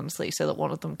 people, honestly, so that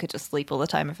one of them could just sleep all the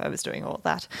time if I was doing all of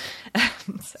that.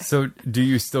 So do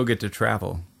you still get to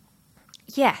travel?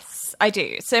 Yes, I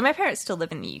do. So my parents still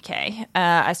live in the UK,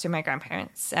 as do my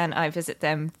grandparents, and I visit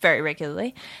them very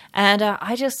regularly. And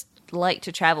I just like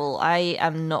to travel. I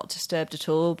am not disturbed at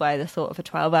all by the thought of a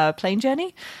 12-hour plane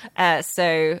journey.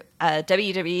 So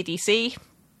WWDC,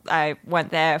 I went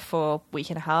there for a week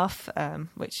and a half,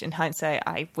 which in hindsight,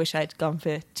 I wish I'd gone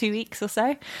for 2 weeks or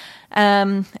so.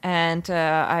 I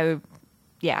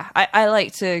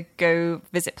like to go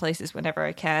visit places whenever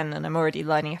I can, and I'm already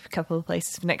lining up a couple of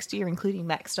places for next year, including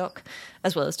Macstock,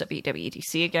 as well as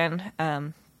WWDC again,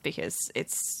 because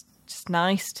it's just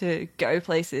nice to go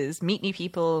places, meet new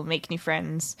people, make new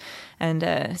friends, and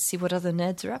see what other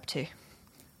nerds are up to.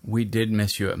 We did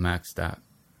miss you at Macstock.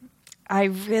 I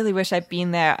really wish I'd been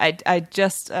there.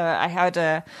 I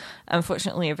had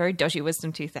unfortunately a very dodgy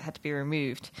wisdom tooth that had to be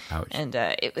removed. Ouch. And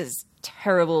it was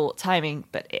terrible timing,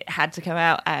 but it had to come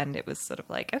out, and it was sort of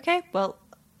like, okay, well,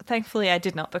 thankfully I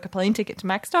did not book a plane ticket to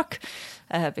Macstock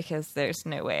because there's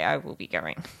no way I will be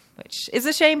going, which is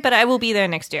a shame, but I will be there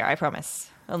next year, I promise.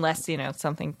 Unless,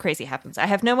 something crazy happens. I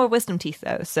have no more wisdom teeth,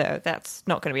 though, so that's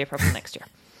not going to be a problem next year.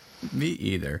 Me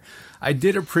either. I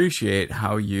did appreciate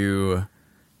how you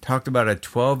talked about a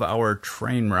 12-hour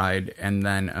train ride and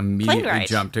then immediately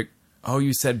jumped to... Oh,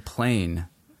 you said plane.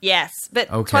 Yes,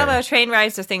 but okay. 12-hour train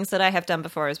rides are things that I have done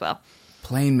before as well.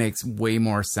 Plane makes way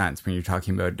more sense when you're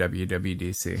talking about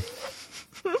WWDC.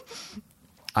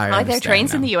 Are there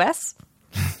trains in the U.S.?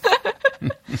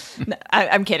 No,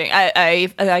 I'm kidding.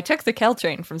 I took the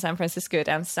Caltrain from San Francisco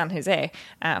down to San Jose,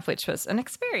 which was an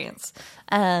experience.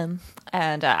 And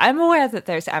I'm aware that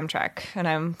there's Amtrak, and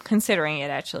I'm considering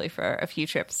it actually for a few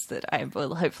trips that I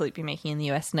will hopefully be making in the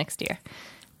U.S. next year.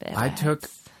 But, I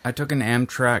took an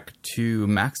Amtrak to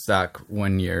Macstock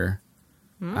one year,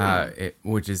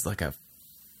 which is like a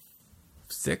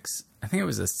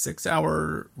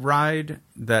 6-hour ride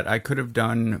that I could have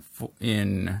done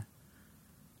in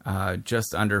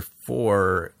just under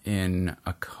 4 in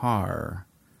a car.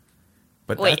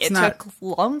 But wait, it took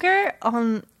longer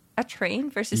on a train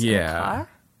versus in a car?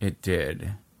 Yeah, it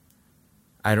did.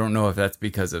 I don't know if that's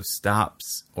because of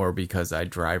stops or because I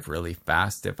drive really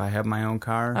fast if I have my own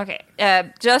car. Okay,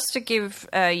 just to give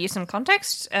you some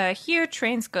context, here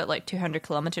trains go at like 200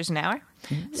 kilometers an hour.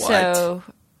 What? So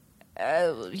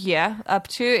Yeah, up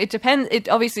to. It depends. It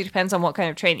obviously depends on what kind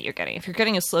of train that you're getting. If you're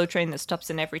getting a slow train that stops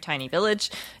in every tiny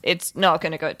village, it's not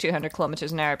going to go at 200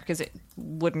 kilometers an hour because it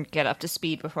wouldn't get up to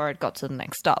speed before it got to the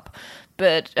next stop.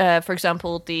 But for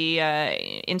example, the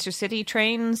intercity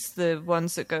trains, the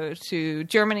ones that go to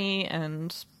Germany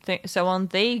and so on,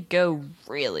 they go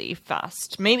really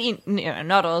fast. Maybe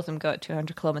not all of them go at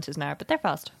 200 kilometers an hour, but they're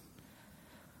fast.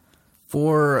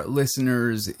 For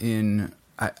listeners in,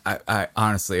 I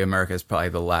honestly, America is probably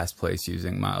the last place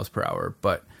using miles per hour,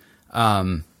 but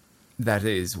that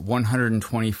is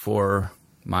 124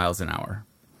 miles an hour.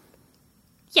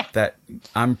 Yeah. That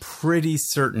I'm pretty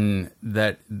certain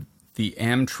that the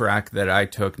Amtrak that I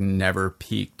took never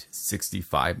peaked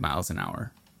 65 miles an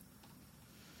hour.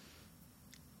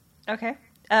 Okay.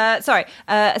 Sorry.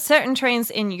 Certain trains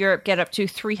in Europe get up to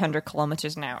 300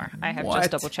 kilometers an hour. I have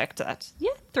just double checked that.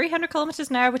 Yeah, 300 kilometers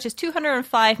an hour, which is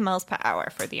 205 miles per hour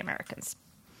for the Americans.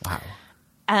 Wow.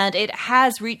 And it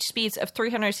has reached speeds of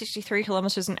 363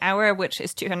 kilometers an hour, which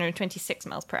is 226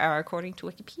 miles per hour, according to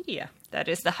Wikipedia. That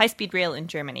is the high-speed rail in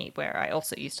Germany, where I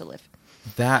also used to live.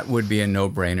 That would be a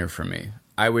no-brainer for me.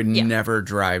 I would never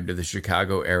drive to the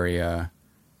Chicago area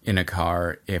in a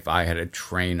car if I had a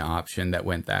train option that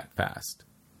went that fast.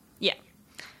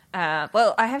 Yeah.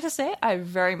 Well, I have to say, I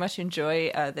very much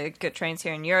enjoy the good trains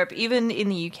here in Europe. Even in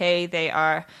the UK, they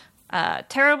are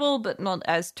terrible, but not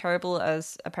as terrible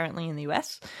as apparently in the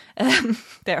US.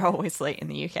 They're always late in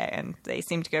the UK, and they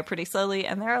seem to go pretty slowly.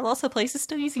 And there are lots of places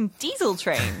still using diesel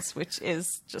trains, which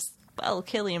is just, well,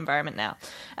 kill the environment now.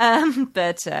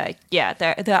 But yeah,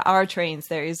 there are trains.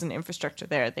 There is an infrastructure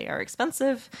there. They are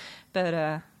expensive,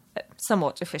 but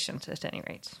somewhat efficient at any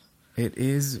rate. It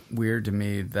is weird to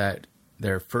me that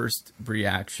their first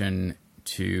reaction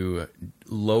to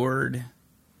lowered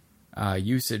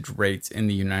usage rates in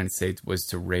the United States was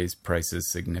to raise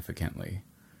prices significantly.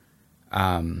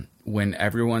 When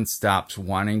everyone stops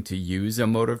wanting to use a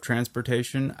mode of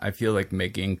transportation, I feel like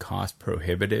making cost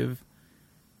prohibitive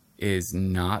is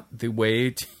not the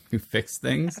way to fix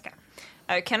things. Okay.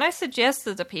 Can I suggest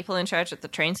that the people in charge of the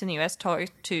trains in the US talk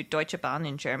to Deutsche Bahn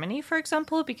in Germany, for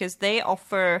example, because they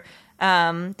offer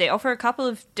a couple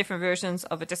of different versions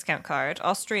of a discount card.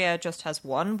 Austria just has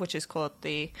one, which is called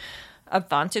the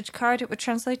Advantage card, it would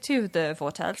translate to, the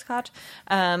Vorteils card.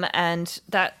 And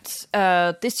that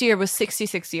this year was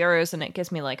 66 euros, and it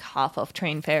gives me like half off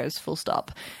train fares, full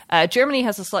stop. Germany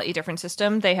has a slightly different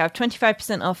system. They have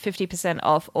 25% off, 50%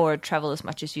 off, or travel as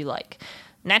much as you like.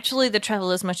 Naturally, the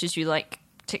travel as much as you like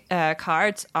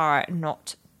cards are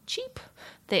not cheap.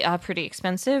 They are pretty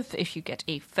expensive. If you get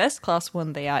a first class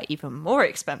one, they are even more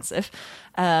expensive.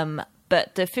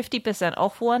 But the 50%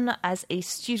 off one, as a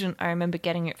student, I remember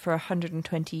getting it for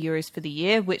 120 euros for the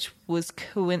year, which was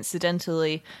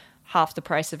coincidentally half the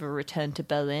price of a return to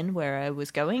Berlin, where I was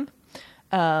going.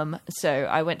 So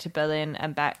I went to Berlin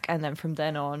and back, and then from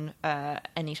then on,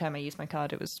 anytime I used my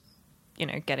card, it was,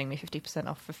 getting me 50%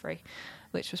 off for free,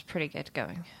 which was pretty good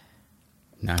going.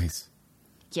 Nice.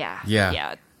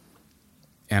 Yeah.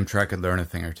 Amtrak could learn a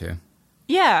thing or two.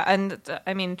 Yeah, and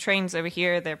I mean, trains over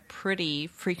here, they're pretty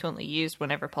frequently used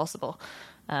whenever possible.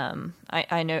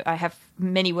 I know I have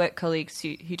many work colleagues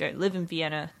who don't live in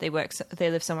Vienna. They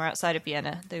live somewhere outside of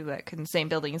Vienna. They work in the same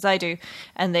building as I do,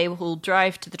 and they will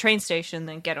drive to the train station,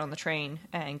 then get on the train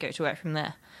and go to work from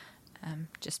there,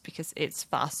 just because it's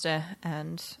faster,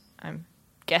 and I'm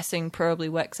guessing probably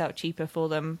works out cheaper for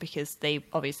them because they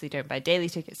obviously don't buy daily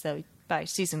tickets, they buy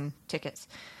season tickets.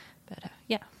 But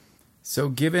yeah. So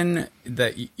given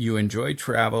that you enjoy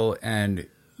travel and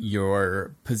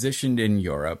you're positioned in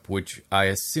Europe, which I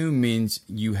assume means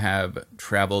you have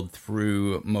traveled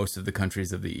through most of the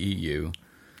countries of the EU.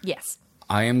 Yes.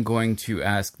 I am going to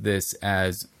ask this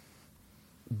as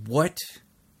where's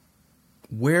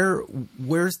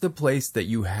the place that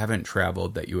you haven't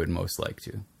traveled that you would most like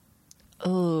to?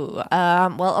 Oh,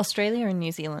 well, Australia and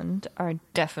New Zealand are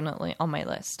definitely on my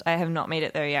list. I have not made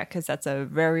it there yet because that's a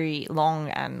very long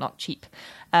and not cheap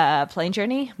plane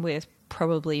journey with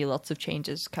probably lots of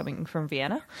changes coming from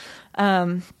Vienna.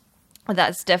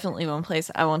 That's definitely one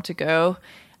place I want to go.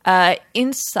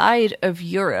 Inside of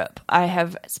Europe, I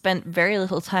have spent very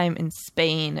little time in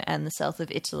Spain and the south of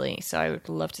Italy, so I would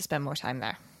love to spend more time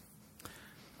there.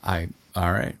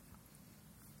 All right.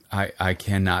 I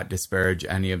cannot disparage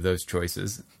any of those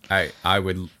choices.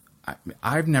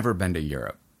 I've never been to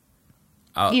Europe.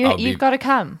 You've got to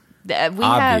come. We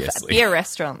Obviously. have beer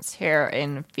restaurants here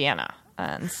in Vienna,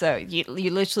 and so you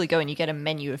literally go and you get a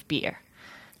menu of beer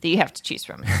that you have to choose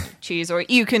from. Or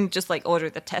you can just like order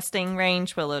the testing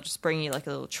range where they'll just bring you like a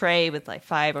little tray with like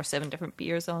 5 or 7 different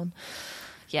beers on.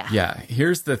 Yeah. Yeah,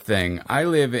 here's the thing. I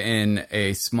live in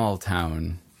a small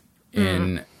town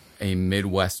in a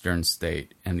Midwestern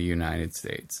state in the United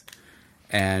States.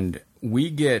 And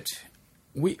we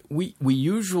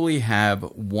usually have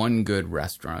one good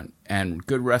restaurant, and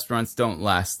good restaurants don't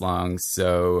last long,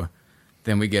 so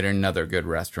then we get another good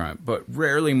restaurant, but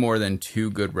rarely more than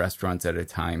 2 good restaurants at a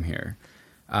time here.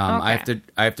 I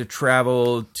have to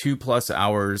travel 2+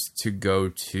 hours to go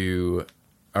to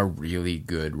a really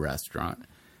good restaurant.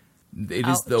 It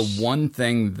is the one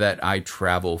thing that I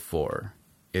travel for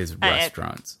is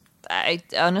restaurants. I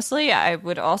honestly, I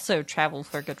would also travel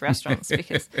for good restaurants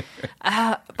because,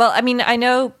 well, I mean, I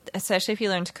know, especially if you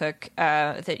learn to cook,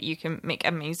 that you can make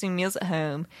amazing meals at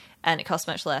home and it costs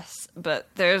much less. But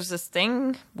there's this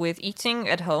thing with eating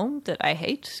at home that I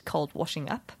hate called washing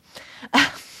up.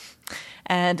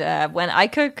 And when I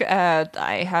cook,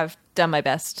 I have done my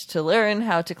best to learn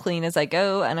how to clean as I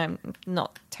go, and I'm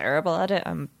not terrible at it.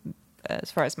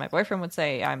 As far as my boyfriend would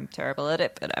say, I'm terrible at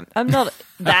it, but I'm not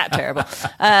that terrible.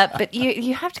 But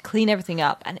you have to clean everything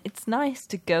up, and it's nice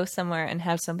to go somewhere and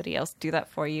have somebody else do that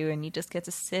for you, and you just get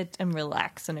to sit and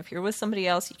relax. And if you're with somebody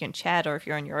else, you can chat, or if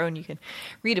you're on your own, you can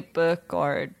read a book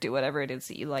or do whatever it is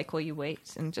that you like while you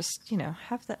wait, and just,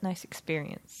 have that nice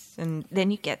experience. And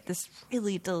then you get this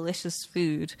really delicious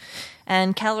food,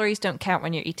 and calories don't count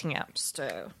when you're eating out,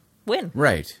 so win.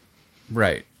 Right.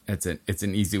 It's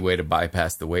an easy way to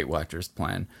bypass the Weight Watchers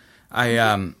plan.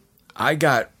 I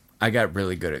got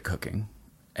really good at cooking,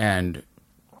 and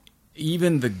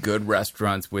even the good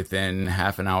restaurants within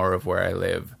half an hour of where I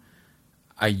live,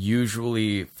 I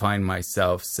usually find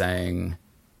myself saying,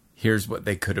 "Here's what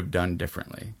they could have done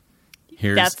differently."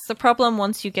 That's the problem.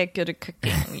 Once you get good at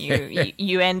cooking,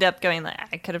 you end up going like,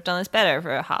 I could have done this better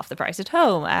for half the price at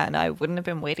home, and I wouldn't have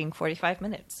been waiting 45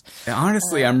 minutes.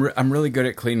 Honestly, I'm really good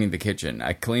at cleaning the kitchen.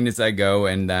 I clean as I go,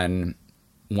 and then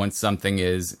once something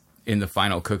is in the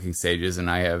final cooking stages, and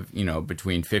I have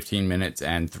between 15 minutes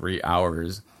and 3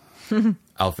 hours,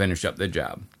 I'll finish up the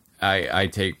job. I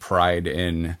take pride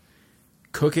in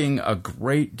cooking a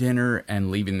great dinner and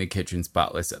leaving the kitchen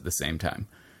spotless at the same time.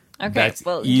 Okay, That's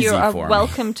well, easy you are for me.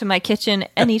 welcome to my kitchen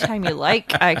anytime you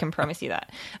like. I can promise you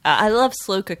that. I love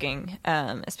slow cooking,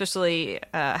 especially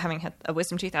having had a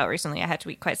wisdom tooth out recently. I had to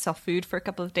eat quite soft food for a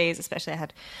couple of days, especially I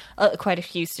had quite a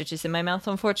few stitches in my mouth,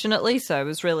 unfortunately, so I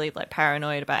was really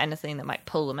paranoid about anything that might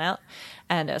pull them out.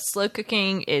 And slow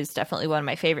cooking is definitely one of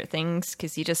my favorite things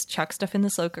because you just chuck stuff in the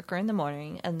slow cooker in the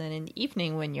morning, and then in the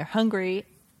evening when you're hungry,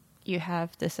 you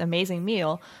have this amazing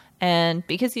meal. And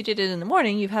because you did it in the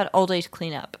morning, you've had all day to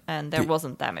clean up. And there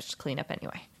wasn't that much to clean up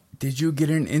anyway. Did you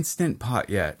get an Instant Pot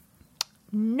yet?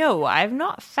 No, I've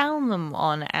not found them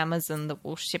on Amazon that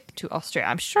will ship to Austria.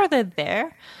 I'm sure they're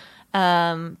there,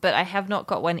 but I have not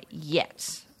got one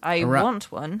yet. I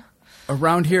want one.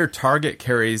 Around here, Target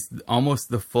carries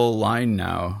almost the full line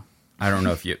now. I don't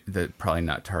know if probably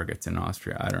not Target's in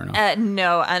Austria. I don't know.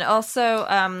 No, and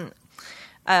also...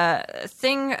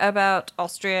 thing about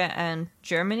Austria and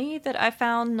Germany that I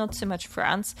found, not so much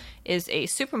France, is a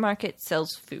supermarket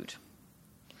sells food.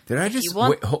 Did I just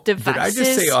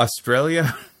say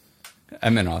Australia?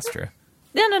 I'm in Austria.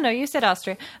 No, you said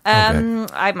Austria.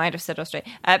 I might have said Austria.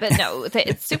 But no, the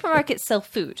supermarkets sell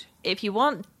food. If you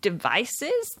want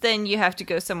devices, then you have to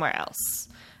go somewhere else.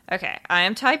 Okay, I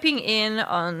am typing in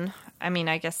on...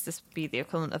 I guess this would be the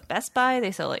equivalent of Best Buy.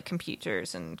 They sell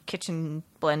computers and kitchen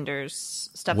blenders,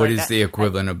 stuff like that. What is the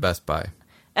equivalent of Best Buy?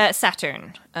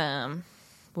 Saturn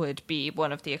would be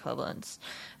one of the equivalents.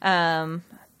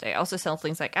 They also sell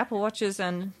things like Apple Watches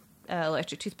and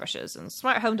electric toothbrushes and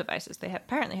smart home devices. They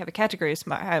apparently have a category of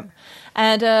smart home.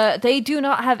 And they do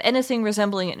not have anything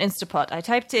resembling an Instant Pot. I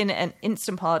typed in an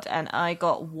Instant Pot and I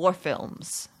got war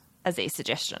films as a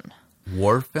suggestion.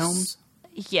 War films?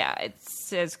 Yeah, it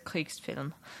says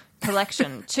Kriegsfilm.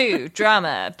 Collection 2,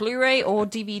 drama, Blu-ray or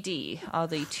DVD are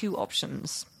the 2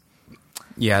 options.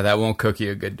 Yeah, that won't cook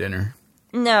you a good dinner.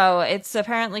 No, it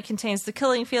apparently contains The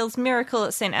Killing Fields, Miracle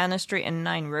at St. Anna Street, and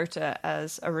Nine Rota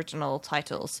as original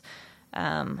titles.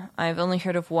 I've only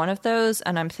heard of one of those,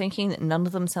 and I'm thinking that none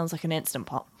of them sounds like an Instant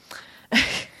Pot.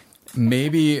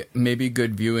 maybe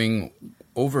good viewing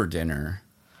over dinner.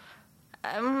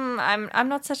 I'm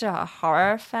not such a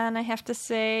horror fan, I have to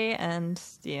say, and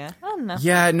yeah, I don't know.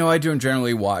 Yeah, no, I don't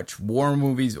generally watch war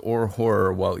movies or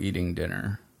horror while eating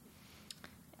dinner.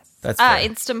 That's fair.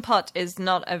 Instant Pot is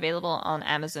not available on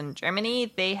Amazon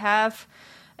Germany. They have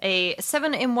A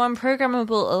 7-in-1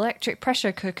 programmable electric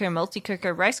pressure cooker,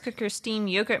 multi-cooker, rice cooker, steam,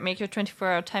 yogurt maker,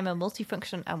 24-hour timer,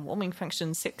 multifunction, and warming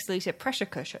function 6-liter pressure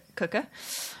cooker.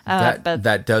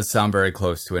 That does sound very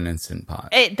close to an Instant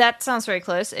Pot. That sounds very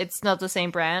close. It's not the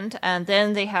same brand. And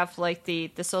then they have like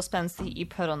the saucepans that you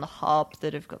put on the hob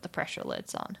that have got the pressure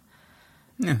lids on.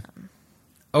 Yeah.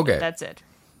 Okay. That's it.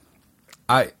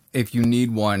 If you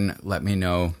need one, let me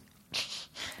know.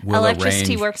 We'll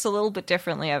Electricity arrange. works a little bit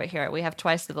differently over here. We have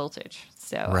twice the voltage.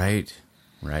 So Right.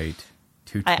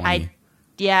 220.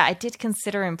 I did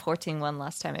consider importing one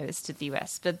last time I was to the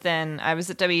US, but then I was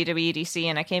at WWDC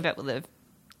and I came back with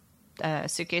a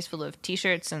suitcase full of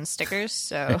T-shirts and stickers.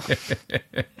 So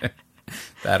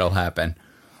That'll happen.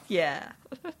 yeah.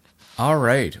 All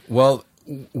right. Well,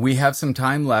 we have some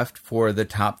time left for the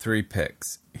top 3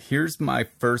 picks. Here's my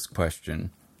first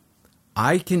question.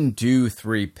 I can do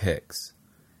 3 picks.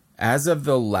 As of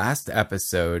the last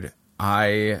episode,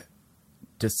 I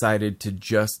decided to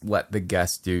just let the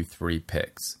guest do 3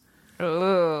 picks.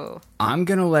 Oh. I'm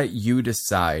going to let you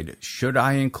decide, should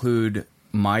I include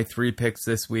my 3 picks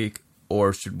this week,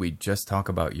 or should we just talk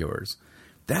about yours?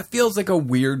 That feels like a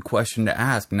weird question to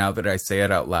ask now that I say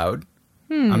it out loud.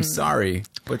 I'm sorry,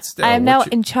 but still. I am now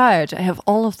in charge. I have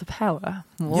all of the power.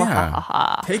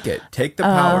 Yeah, take it. Take the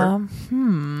power.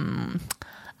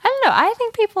 I don't know. I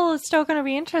think people are still going to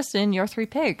be interested in your 3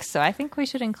 picks, so I think we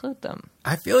should include them.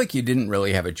 I feel like you didn't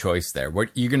really have a choice there.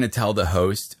 What you going to tell the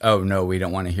host? Oh no, we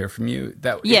don't want to hear from you.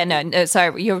 No,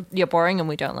 sorry, you're boring and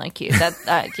we don't like you. That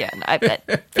I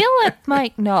feel it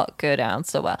might not go down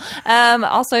so well.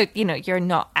 Also, you're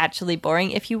not actually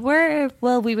boring. If you were,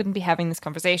 well, we wouldn't be having this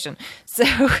conversation. So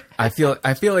I feel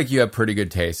like you have pretty good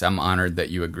taste. I'm honored that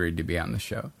you agreed to be on the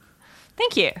show.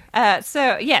 Thank you.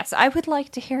 So yes, I would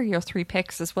like to hear your 3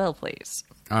 picks as well, please.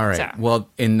 All right. So. Well,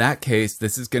 in that case,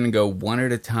 this is going to go one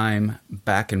at a time,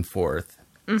 back and forth,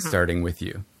 starting with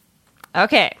you.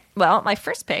 Okay. Well, my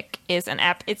first pick is an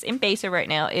app. It's in beta right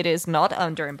now. It is not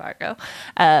under embargo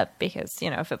because,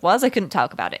 if it was, I couldn't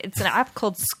talk about it. It's an app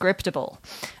called Scriptable,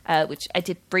 which I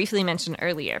did briefly mention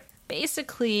earlier.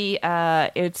 Basically,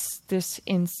 it's this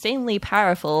insanely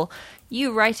powerful,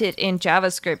 you write it in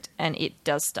JavaScript and it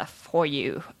does stuff for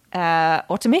you,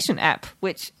 automation app,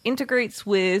 which integrates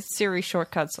with Siri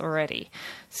shortcuts already.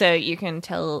 So you can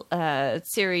tell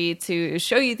Siri to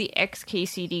show you the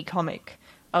XKCD comic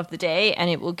of the day and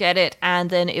it will get it, and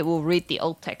then it will read the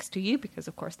alt text to you because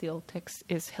of course the alt text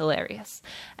is hilarious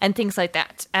and things like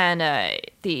that. And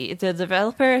the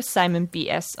developer, Simon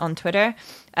BS on Twitter,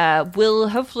 will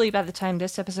hopefully by the time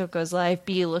this episode goes live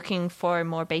be looking for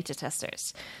more beta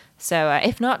testers. So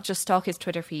if not, just stalk his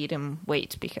Twitter feed and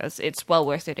wait, because it's well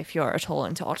worth it if you're at all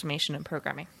into automation and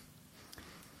programming.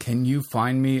 Can you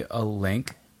find me a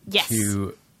link? Yes.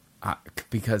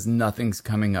 Because nothing's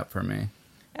coming up for me.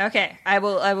 Okay, I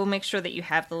will make sure that you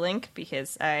have the link,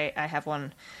 because I have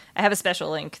one. I have a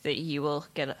special link that you will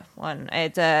get one.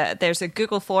 There's a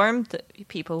Google form that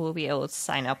people will be able to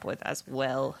sign up with as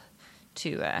well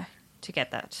to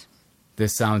get that.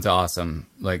 This sounds awesome.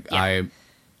 Like Yeah.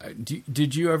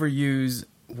 Did you ever use,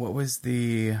 what was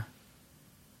the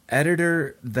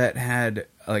editor that had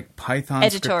like Python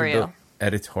Editorial.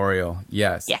 Editorial,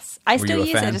 yes. Yes, I Were still you a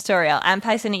use fan? Editorial and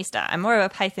Pythonista. I'm more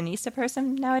of a Pythonista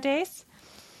person nowadays.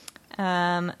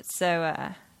 Yes.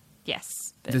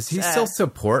 But, Does he still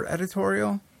support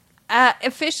Editorial?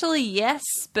 Officially, yes,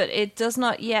 but it does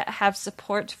not yet have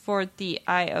support for the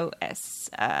iPhone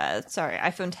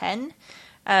 10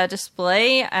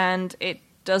 display, and it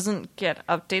doesn't get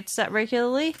updates that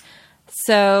regularly.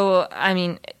 So, I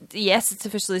mean, yes, it's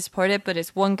officially supported, but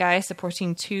it's one guy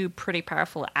supporting 2 pretty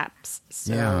powerful apps.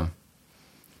 So. Yeah.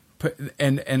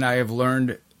 And I have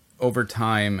learned over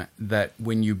time that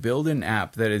when you build an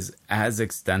app that is as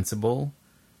extensible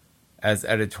as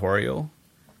Editorial,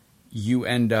 you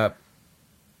end up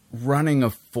running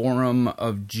a forum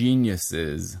of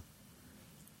geniuses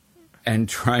and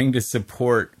trying to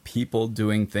support people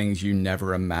doing things you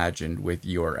never imagined with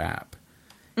your app.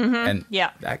 Mm-hmm. And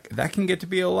yeah, that can get to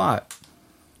be a lot.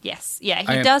 Yes. Yeah,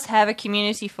 he does have a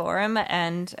community forum,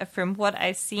 and from what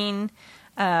I've seen,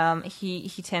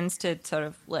 he tends to sort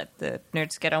of let the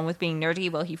nerds get on with being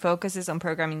nerdy while he focuses on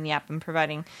programming the app and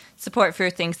providing support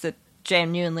for things that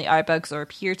genuinely are bugs or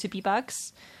appear to be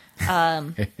bugs.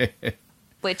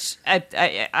 Which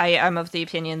I am of the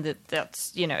opinion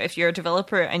that's, if you're a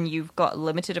developer and you've got a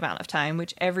limited amount of time,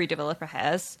 which every developer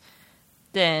has,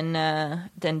 then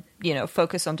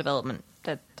focus on development.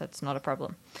 That's not a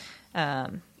problem.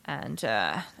 And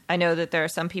I know that there are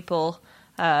some people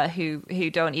who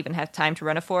don't even have time to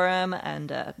run a forum,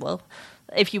 and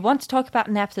if you want to talk about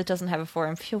an app that doesn't have a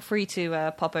forum, feel free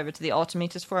to pop over to the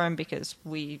Automators forum, because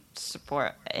we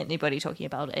support anybody talking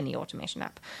about any automation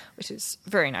app, which is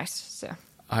very nice. So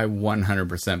I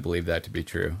 100% believe that to be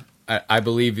true. I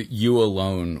believe you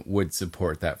alone would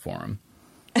support that forum.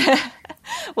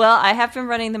 Well, I have been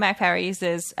running the Mac Power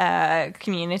Users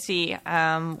community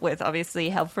with obviously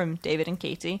help from David and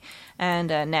Katie,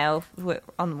 and now we're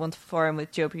on one forum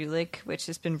with Joe Bulig, which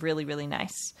has been really, really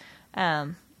nice.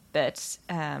 But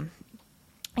so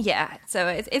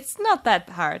it's not that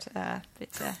hard.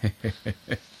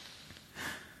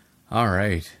 All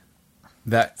right.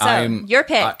 Your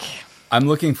pick. I'm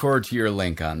looking forward to your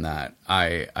link on that.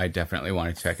 I definitely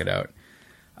want to check it out.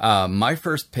 My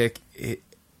first pick, it's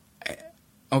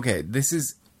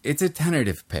a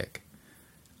tentative pick.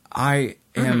 I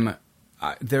am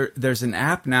there's an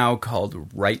app now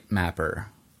called Writemapper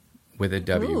with a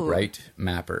W, Ooh.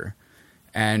 Writemapper,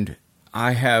 and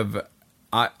I am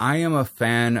a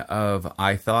fan of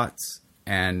iThoughts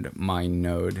and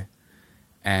MindNode,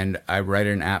 and I write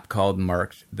an app called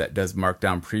Marked that does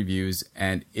Markdown previews,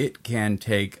 and it can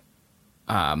take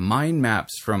mind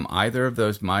maps from either of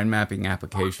those mind mapping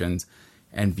applications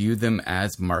and view them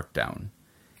as Markdown.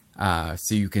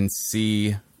 So you can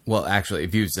see, well, actually,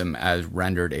 it views them as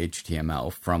rendered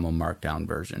HTML from a Markdown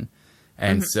version.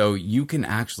 And so you can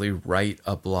actually write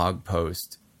a blog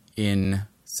post in,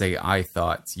 say,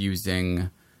 iThoughts using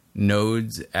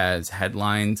nodes as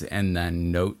headlines and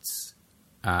then notes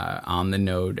on the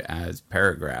node as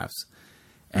paragraphs.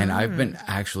 And I've been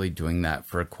actually doing that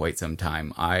for quite some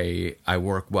time. I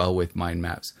work well with mind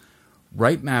maps.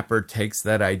 Writemapper takes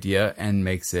that idea and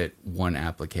makes it one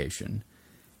application.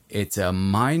 It's a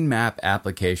mind map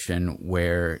application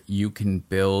where you can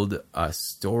build a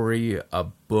story, a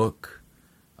book,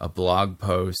 a blog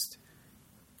post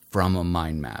from a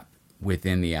mind map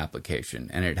within the application.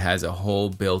 And it has a whole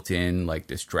built-in, like,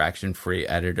 distraction-free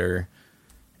editor.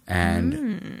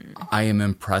 And I am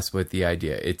impressed with the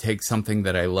idea. It takes something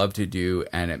that I love to do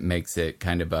and it makes it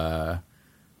kind of a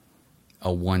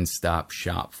one-stop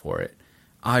shop for it.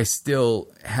 I still,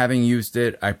 having used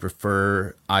it, I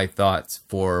prefer iThoughts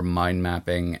for mind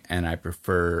mapping, and I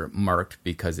prefer Marked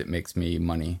because it makes me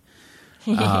money.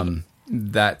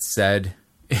 That said,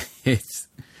 it's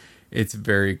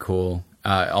very cool.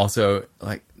 Also,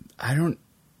 like,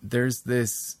 there's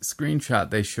this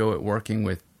screenshot they show it working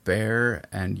with Bear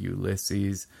and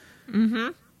Ulysses.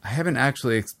 I haven't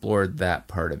actually explored that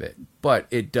part of it, but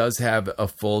it does have a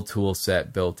full tool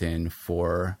set built in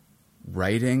for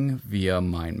writing via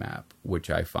mind map,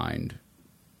 which I find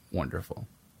wonderful.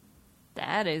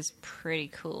 That is pretty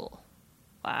cool.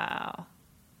 Wow.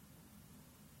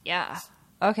 Yeah.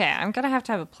 Okay, I'm going to have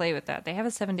a play with that. They have a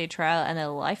 7-day trial and a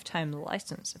lifetime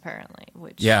license, apparently.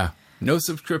 Which, yeah, no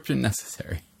subscription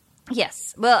necessary. Yes.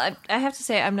 Well, I have to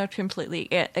say I'm not completely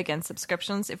against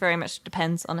subscriptions. It very much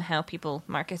depends on how people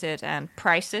market it and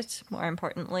price it, more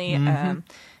importantly.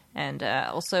 And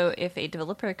also, if a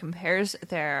developer compares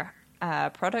their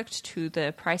product to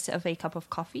the price of a cup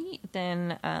of coffee,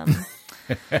 then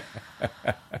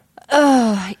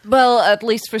well, at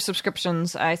least for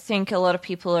subscriptions, I think a lot of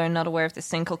people are not aware of the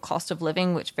single cost of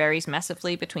living, which varies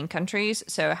massively between countries.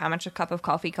 So how much a cup of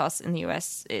coffee costs in the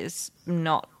US is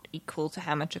not equal to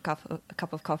how much a cup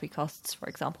of coffee costs, for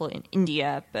example, in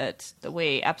India. But the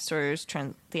way the App Store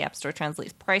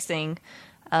translates pricing,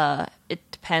 it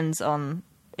depends on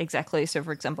exactly. So,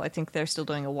 for example, I think they're still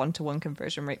doing a 1-to-1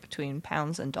 conversion rate between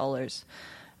pounds and dollars.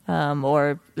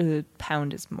 Or the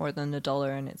pound is more than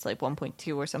 $1 and it's like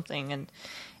 1.2 or something. And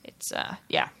it's,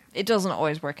 it doesn't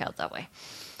always work out that way.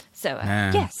 So,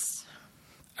 yes.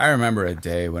 I remember a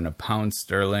day when a pound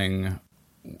sterling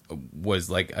was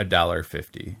like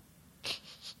 $1.50.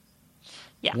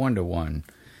 Yeah. 1-to-1.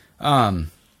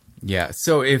 Yeah.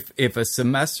 So if a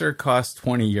semester costs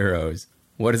 20 euros,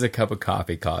 what does a cup of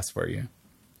coffee cost for you?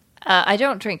 I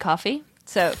don't drink coffee,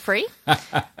 so free.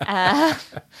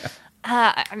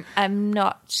 I'm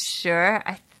not sure.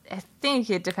 I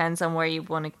think it depends on where you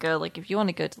want to go. Like, if you want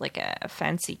to go to like a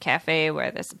fancy cafe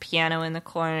where there's a piano in the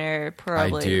corner,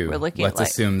 probably I do. we're looking Let's at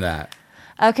assume that.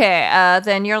 Okay,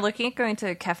 then you're looking at going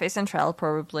to Café Central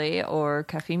probably, or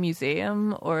Café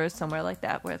Museum, or somewhere like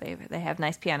that where they have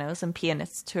nice pianos and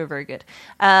pianists who are very good.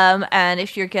 And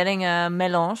if you're getting a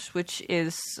mélange, which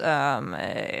is,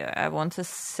 I want to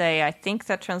say, I think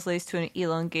that translates to an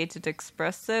elongated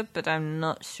espresso, but I'm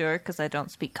not sure because I don't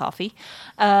speak coffee.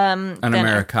 An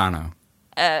Americano.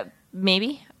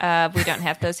 Maybe. We don't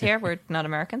have those here. We're not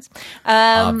Americans.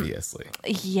 Obviously.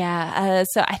 Yeah.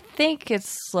 So I think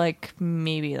it's like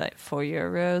maybe like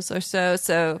 €4 or so.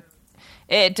 So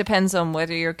It depends on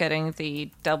whether you're getting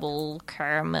the double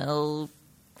caramel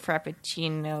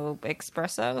frappuccino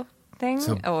espresso thing,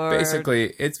 So or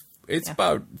basically, it's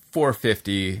about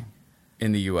 $4.50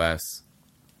 in the U.S.,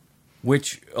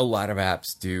 which a lot of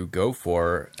apps do go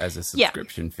for as a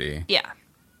subscription fee.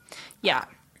 yeah.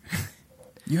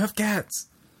 You have cats.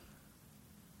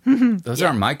 Those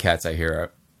aren't my cats, I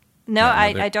hear. No,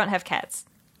 Yeah, I don't have cats.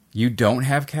 You don't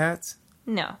have cats?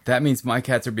 No. That means my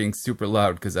cats are being super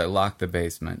loud because I locked the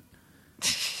basement.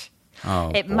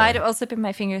 Oh, It boy. might have also been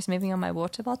my fingers moving on my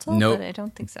water bottle, Nope. but I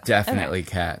don't think so. Definitely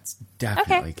cats.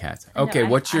 Definitely cats. Okay, No,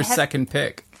 what's your I have- second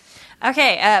pick?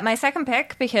 Okay, my second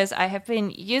pick, because I have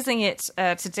been using it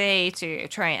today to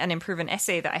try and improve an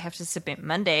essay that I have to submit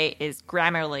Monday, is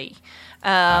Grammarly.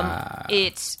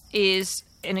 It is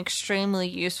an extremely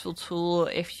useful tool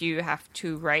if you have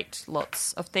to write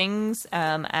lots of things.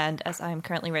 And as I'm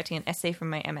currently writing an essay for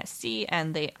my MSc,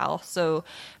 and they also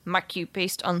mark you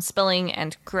based on spelling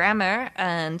and grammar.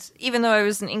 And even though I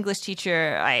was an English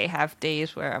teacher, I have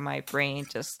days where my brain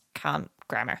just can't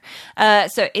grammar.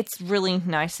 So it's really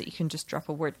nice that you can just drop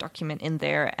a Word document in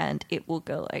there and it will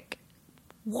go like,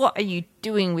 what are you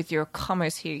doing with your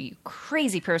commas here, you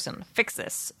crazy person? Fix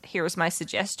this. Here's my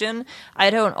suggestion.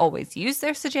 I don't always use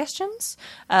their suggestions,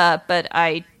 but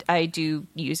I do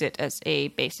use it as a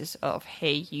basis of,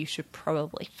 hey, you should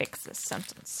probably fix this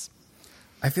sentence.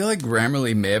 I feel like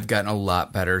Grammarly may have gotten a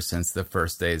lot better since the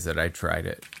first days that I tried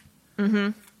it. Mm-hmm.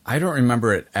 I don't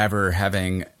remember it ever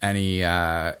having any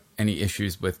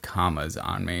issues with commas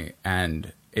on me,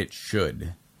 and it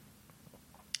should.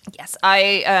 Yes,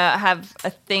 I have a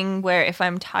thing where if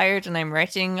I'm tired and I'm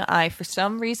writing, for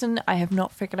some reason, I have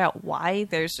not figured out why.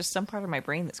 There's just some part of my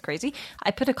brain that's crazy.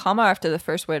 I put a comma after the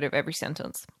first word of every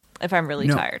sentence if I'm really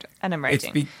tired and I'm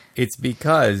writing. It's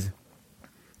because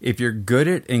if you're good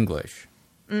at English,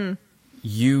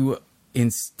 you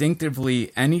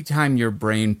instinctively, anytime your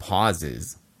brain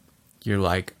pauses, you're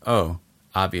like, oh,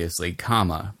 obviously,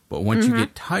 comma. But once you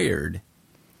get tired,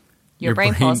 Your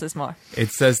brain pauses more. It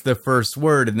says the first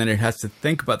word, and then it has to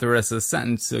think about the rest of the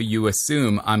sentence, so you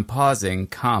assume I'm pausing,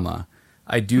 comma.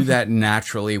 I do that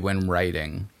naturally when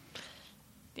writing.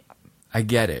 Yeah. I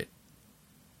get it.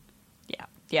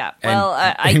 Yeah. And, Well,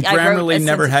 and I wrote Grammarly a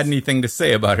never had sentence- anything to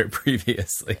say about it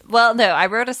previously. Well, no, I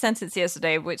wrote a sentence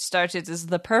yesterday which started as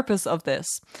the purpose of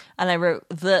this, and I wrote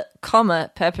the comma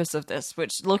purpose of this,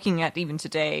 which looking at even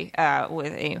today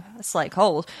with a slight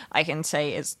cold, I can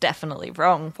say is definitely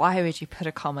wrong. Why would you put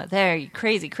a comma there, you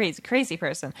crazy, crazy, crazy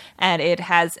person? And it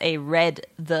has a red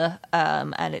the,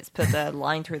 and it's put the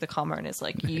line through the comma, and it's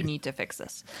like, you need to fix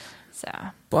this. So,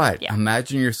 But yeah.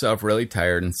 imagine yourself really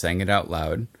tired and saying it out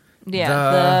loud.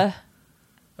 yeah,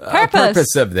 the purpose.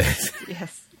 Purpose of this.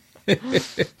 Yes.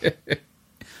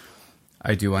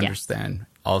 I do understand.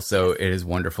 Also, it is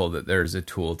wonderful that there's a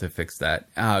tool to fix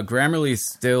that. Grammarly is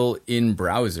still in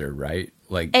browser, right?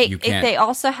 Like you can't. They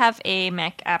also have a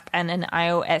Mac app and an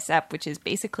iOS app, which is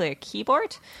basically a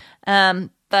keyboard.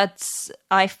 But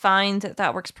I find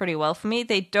that works pretty well for me.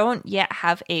 They don't yet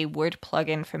have a Word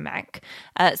plugin for Mac.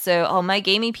 So on my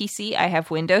gaming PC, I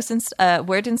have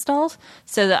Word installed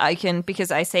so that I can,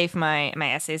 because I save my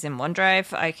essays in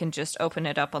OneDrive, I can just open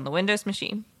it up on the Windows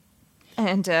machine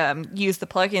and use the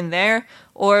plugin there.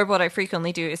 Or what I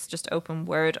frequently do is just open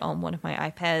Word on one of my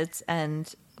iPads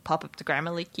and pop up the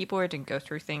Grammarly keyboard and go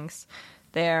through things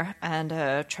there and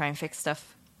try and fix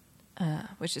stuff,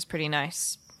 which is pretty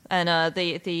nice. And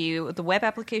the web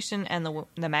application and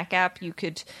the Mac app, you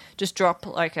could just drop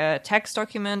like a text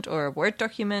document or a Word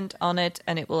document on it,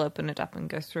 and it will open it up and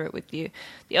go through it with you.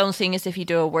 The only thing is, if you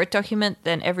do a Word document,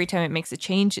 then every time it makes a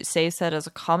change, it saves that as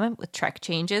a comment with track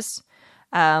changes.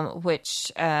 Which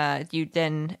you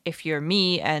then, if you're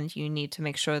me and you need to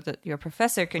make sure that your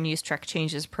professor can use track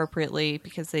changes appropriately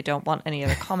because they don't want any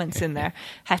other comments in there,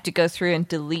 have to go through and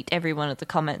delete every one of the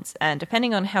comments. And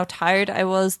depending on how tired I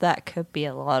was, that could be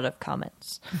a lot of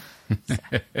comments.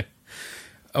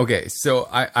 Okay, so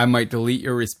I might delete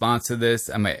your response to this.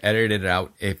 I might edit it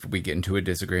out if we get into a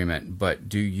disagreement. But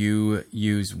do you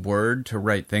use Word to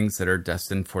write things that are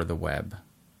destined for the web?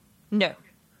 No.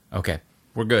 Okay,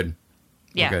 we're good.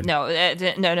 Yeah, good.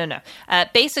 no.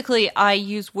 Basically, I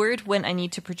use Word when I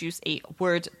need to produce a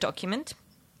Word document.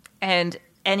 And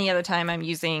any other time I'm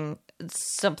using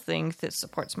something that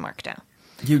supports Markdown.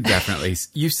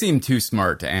 You seem too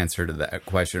smart to answer to that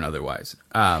question otherwise.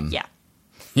 Yeah.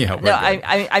 Yeah, No,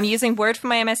 I'm using Word for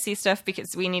my MSc stuff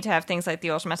because we need to have things like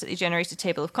the automatically generated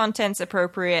table of contents,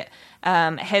 appropriate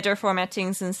header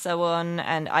formattings, and so on.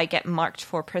 And I get marked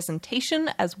for presentation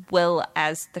as well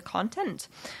as the content,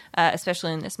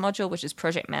 especially in this module, which is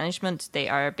project management. They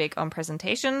are big on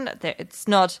presentation. It's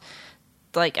not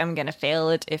like I'm going to fail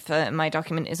it if my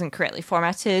document isn't correctly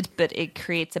formatted, but it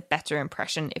creates a better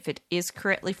impression if it is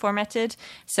correctly formatted.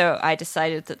 So I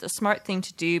decided that the smart thing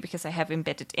to do, because I have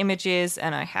embedded images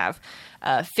and I have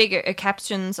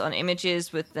captions on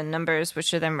images with the numbers,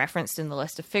 which are then referenced in the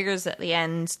list of figures at the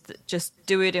end, just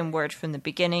do it in Word from the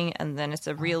beginning, and then it's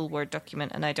a real Word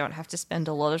document, and I don't have to spend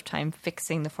a lot of time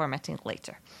fixing the formatting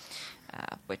later,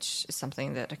 which is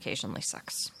something that occasionally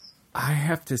sucks. I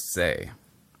have to say,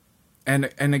 and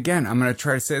again, I'm going to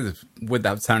try to say this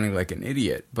without sounding like an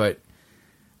idiot, but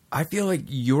I feel like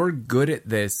you're good at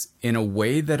this in a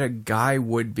way that a guy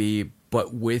would be,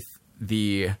 but with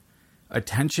the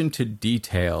attention to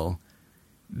detail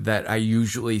that I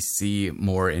usually see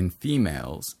more in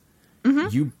females.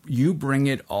 Mm-hmm. You bring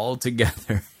it all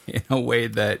together in a way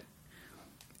that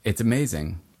it's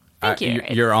amazing. Thank you.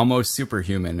 You're almost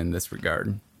superhuman in this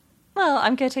regard. Well,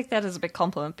 I'm going to take that as a big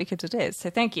compliment because it is. So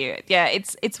thank you. Yeah,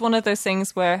 it's one of those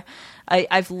things where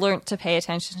I've learned to pay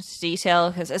attention to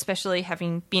detail, because especially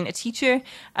having been a teacher,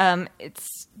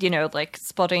 it's, like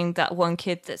spotting that one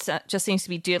kid that just seems to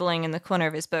be doodling in the corner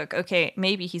of his book. Okay,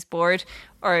 maybe he's bored,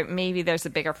 or maybe there's a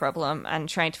bigger problem, and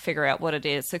trying to figure out what it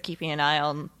is. So keeping an eye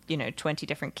on, 20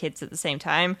 different kids at the same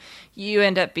time, you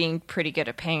end up being pretty good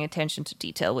at paying attention to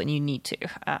detail when you need to.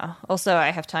 Also,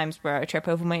 I have times where I trip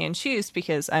over my own shoes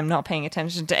because I'm not paying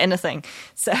attention to anything.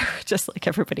 So just like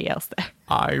everybody else there.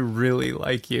 I really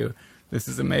like you. This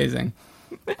is amazing.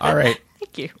 All right.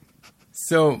 Thank you.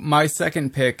 So my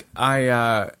second pick,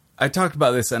 I talked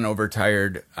about this on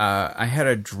Overtired. I had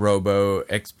a Drobo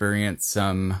experience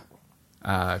some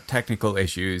technical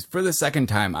issues. For the second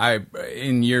time, I,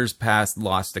 in years past,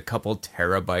 lost a couple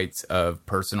terabytes of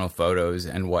personal photos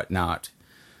and whatnot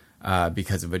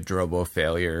because of a Drobo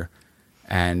failure.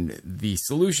 And the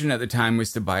solution at the time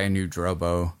was to buy a new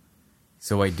Drobo.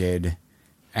 So I did.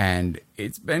 And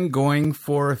it's been going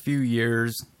for a few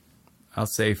years. I'll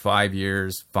say 5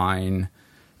 years, fine.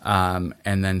 And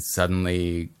then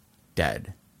suddenly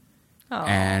dead. Aww.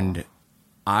 And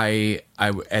I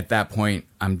at that point,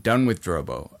 I'm done with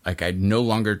Drobo. Like, I no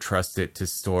longer trust it to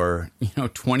store,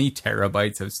 20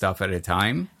 terabytes of stuff at a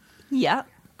time. Yeah.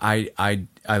 I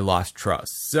lost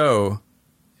trust. So,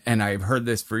 and I've heard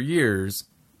this for years,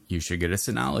 you should get a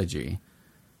Synology.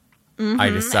 Mm-hmm. I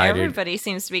decided... Everybody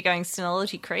seems to be going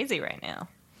Synology crazy right now.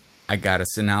 I got a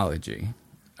Synology.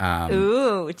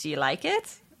 Ooh, do you like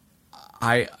it?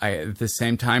 I at the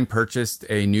same time purchased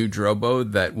a new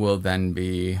Drobo that will then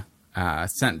be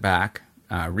sent back,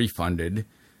 refunded,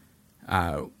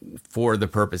 for the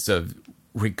purpose of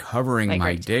recovering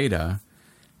my data.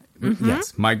 Mm-hmm.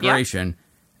 Yes, migration. Yep.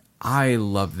 I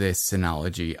love this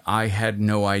Synology. I had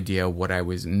no idea what I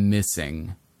was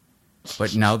missing.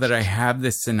 But now that I have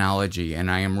this Synology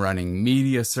and I am running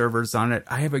media servers on it,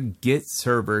 I have a Git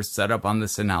server set up on the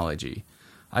Synology.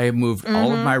 I have moved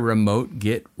all of my remote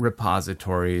Git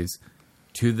repositories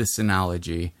to the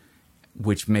Synology,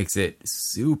 which makes it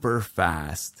super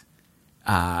fast.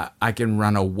 I can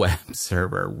run a web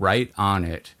server right on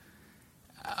it.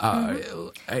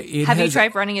 Have you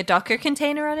tried running a Docker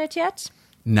container on it yet?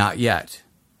 Not yet.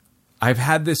 I've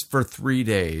had this for 3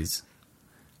 days.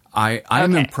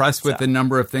 I'm impressed with the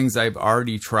number of things I've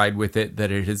already tried with it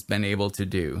that it has been able to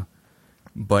do.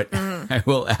 But I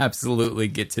will absolutely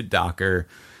get to Docker.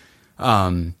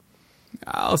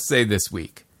 I'll say this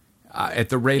week. At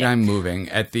the rate I'm moving,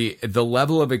 at the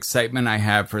level of excitement I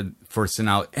have for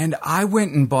Synology. And I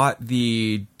went and bought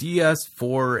the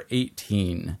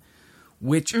DS418,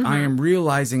 which I am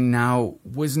realizing now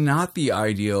was not the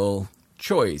ideal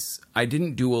choice. I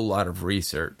didn't do a lot of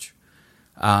research.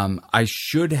 I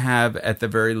should have, at the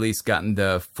very least, gotten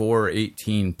the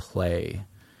 418 Play,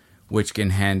 which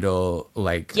can handle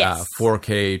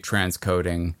 4K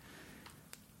transcoding.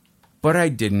 But I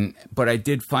didn't. But I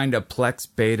did find a Plex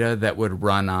beta that would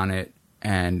run on it,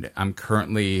 and I'm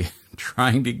currently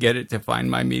trying to get it to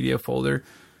find my media folder.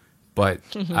 But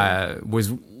I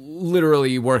was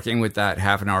literally working with that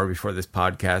half an hour before this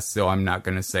podcast, so I'm not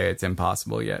going to say it's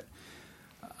impossible yet.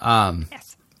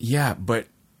 Yes. Yeah, but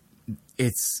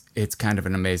it's kind of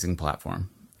an amazing platform.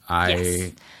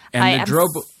 I'm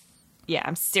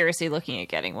seriously looking at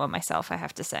getting one myself, I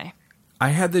have to say. I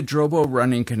had the Drobo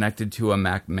running connected to a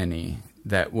Mac Mini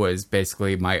that was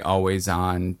basically my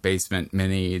always-on basement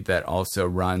Mini that also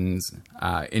runs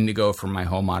Indigo for my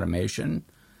home automation.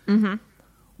 Mm-hmm.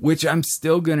 which I'm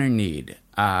still going to need.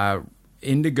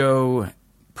 Indigo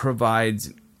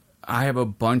provides, I have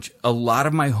a lot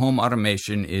of my home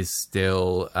automation is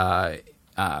still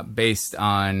based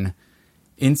on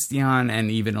Insteon and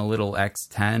even a little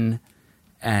X10.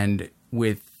 And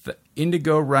with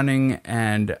Indigo running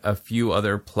and a few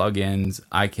other plugins,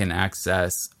 I can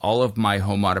access all of my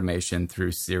home automation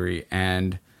through Siri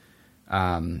and,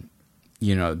 Amazon.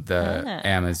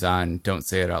 Don't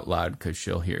say it out loud because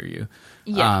she'll hear you.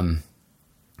 Yeah.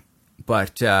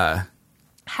 But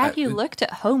have you looked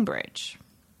at Homebridge?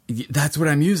 that's what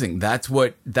I'm using. That's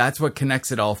what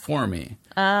connects it all for me.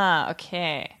 Ah,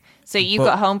 okay. So you've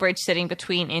got Homebridge sitting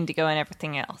between Indigo and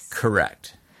everything else.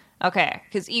 Correct. Okay,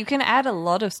 because you can add a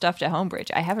lot of stuff to Homebridge.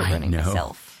 I have it running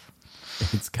myself.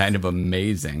 It's kind of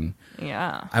amazing.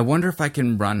 Yeah. I wonder if I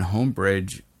can run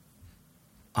Homebridge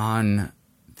on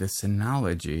the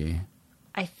Synology.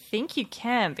 I think you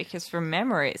can, because from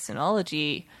memory,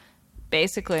 Synology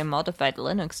basically a modified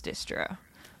Linux distro.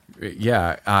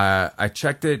 Yeah, I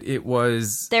checked it. It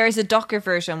was... There is a Docker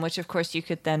version, which of course you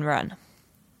could then run.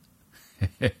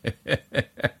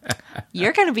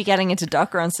 You're going to be getting into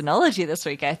Docker on Synology this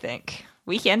week, I think.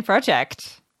 Weekend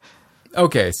project.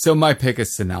 Okay, so my pick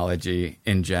is Synology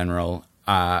in general.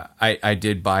 I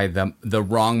did buy the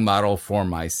wrong model for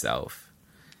myself.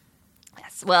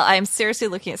 Yes, well, I'm seriously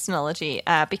looking at Synology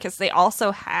because they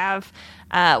also have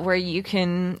where you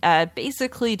can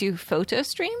basically do photo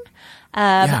stream.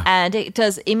 And it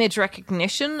does image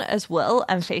recognition as well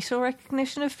and facial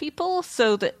recognition of people,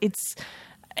 so that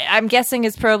I'm guessing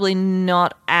it's probably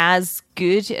not as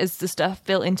good as the stuff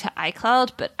built into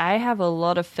iCloud, but I have a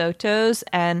lot of photos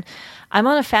and I'm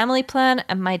on a family plan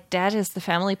and my dad is the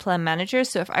family plan manager.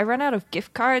 So if I run out of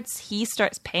gift cards, he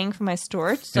starts paying for my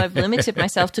storage. So I've limited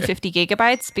myself to 50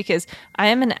 gigabytes because I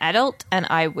am an adult and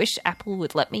I wish Apple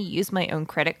would let me use my own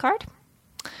credit card.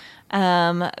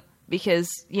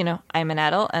 Because, I'm an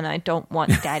adult and I don't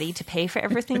want daddy to pay for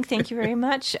everything. Thank you very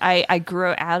much. I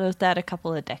grew out of that a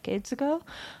couple of decades ago.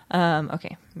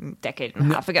 Decade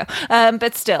and a half ago.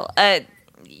 But still,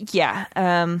 yeah.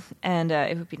 And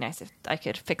it would be nice if I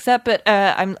could fix that. But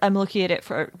I'm looking at it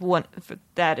for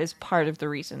that is part of the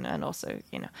reason. And also,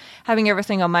 having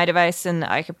everything on my device, and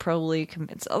I could probably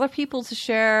convince other people to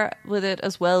share with it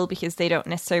as well, because they don't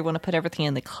necessarily want to put everything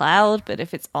in the cloud. But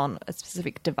if it's on a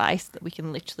specific device that we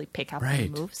can literally pick up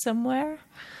and move somewhere.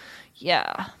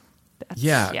 Yeah.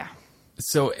 Yeah.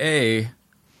 So I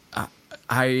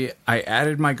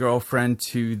added my girlfriend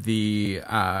to the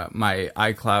my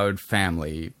iCloud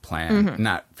family plan,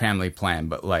 not family plan,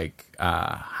 but like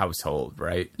household,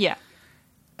 right? Yeah.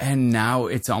 And now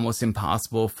it's almost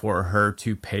impossible for her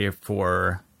to pay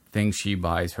for things she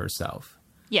buys herself.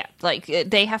 Yeah, like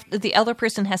the other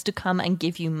person has to come and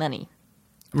give you money,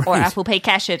 right. Or Apple Pay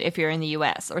Cash it if you're in the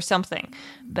US or something.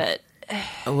 But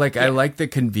like, I like the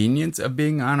convenience of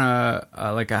being on a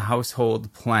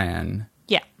household plan.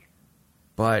 Yeah.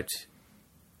 But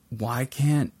why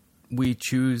can't we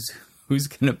choose who's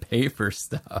going to pay for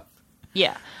stuff?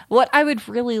 Yeah. What I would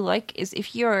really like is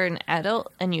if you're an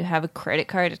adult and you have a credit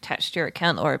card attached to your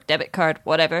account or a debit card,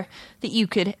 whatever, that you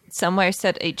could somewhere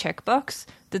set a checkbox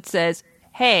that says,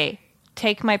 hey,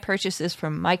 take my purchases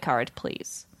from my card,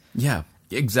 please. Yeah,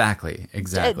 exactly.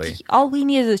 All we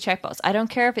need is a checkbox. I don't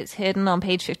care if it's hidden on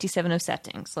page 57 of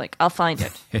settings. Like, I'll find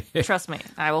it. Trust me.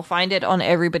 I will find it on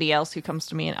everybody else who comes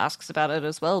to me and asks about it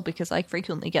as well, because I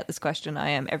frequently get this question. I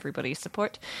am everybody's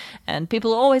support. And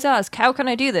people always ask, how can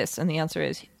I do this? And the answer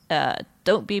is,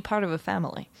 don't be part of a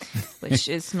family, which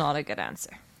is not a good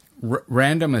answer.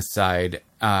 Random aside,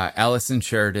 Allison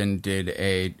Sheridan did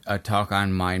a talk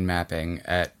on mind mapping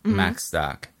at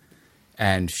MacStock.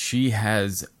 And she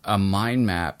has a mind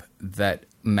map that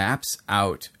maps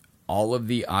out all of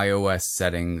the iOS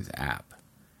settings app.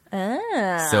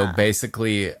 Ah. So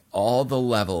basically all the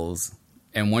levels.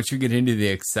 And once you get into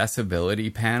the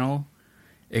accessibility panel,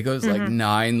 it goes like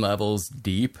 9 levels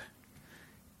deep.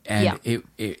 And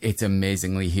it's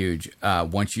amazingly huge.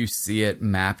 Once you see it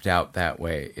mapped out that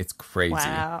way, it's crazy.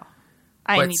 Wow.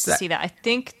 I need to see that. I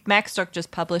think MacStock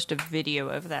just published a video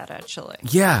of that, actually.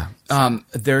 Yeah.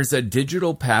 There's a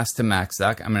digital pass to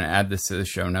MacStock. I'm going to add this to the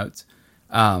show notes.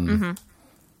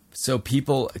 So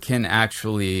people can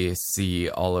actually see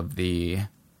all of the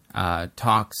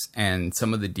talks and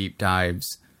some of the deep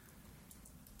dives.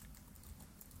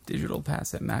 Digital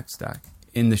pass at MacStock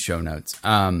in the show notes.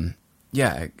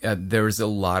 There's a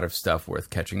lot of stuff worth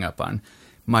catching up on.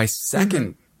 My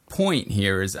second point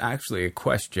here is actually a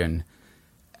question.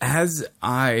 As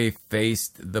I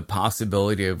faced the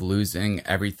possibility of losing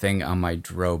everything on my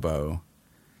Drobo,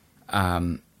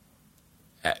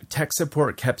 tech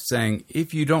support kept saying,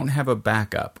 if you don't have a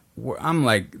backup, I'm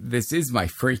like, this is my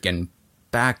freaking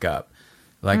backup.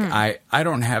 Like, I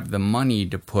don't have the money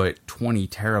to put 20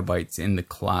 terabytes in the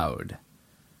cloud.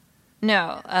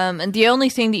 No, and the only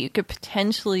thing that you could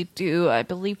potentially do, I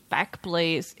believe,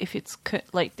 Backblaze, if it's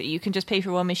like that, you can just pay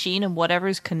for one machine, and whatever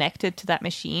is connected to that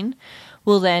machine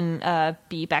will then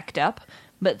be backed up.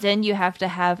 But then you have to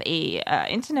have a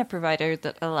internet provider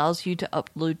that allows you to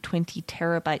upload 20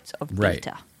 terabytes of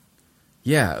data.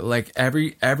 Yeah, like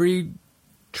every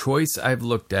choice I've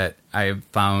looked at, I have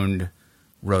found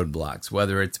roadblocks,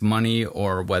 whether it's money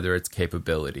or whether it's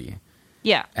capability.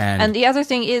 Yeah, and the other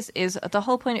thing is the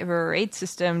whole point of a RAID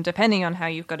system, depending on how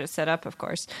you've got it set up, of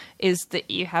course, is that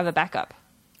you have a backup.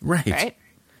 Right?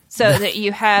 So that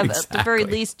you have at the very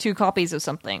least 2 copies of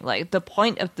something. Like, the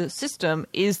point of the system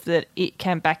is that it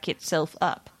can back itself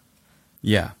up.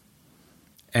 Yeah.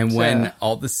 And when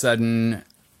all of a sudden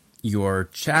your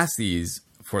chassis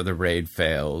for the RAID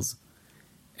fails,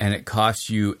 and it costs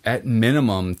you at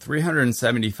minimum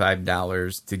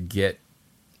 $375 to get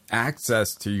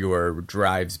access to your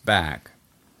drives back.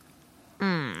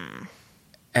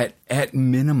 At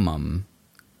minimum,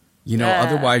 you know,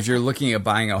 otherwise you're looking at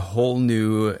buying a whole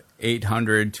new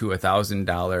 $800 to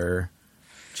 $1,000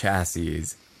 chassis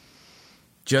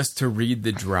just to read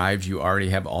the drives you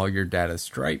already have all your data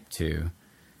striped to.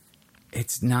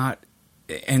 It's not.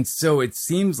 And so it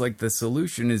seems like the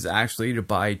solution is actually to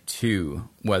buy 2,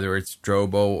 whether it's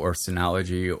Drobo or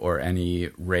Synology or any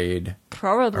RAID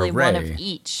probably array. One of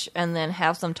each, and then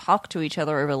have them talk to each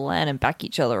other over LAN and back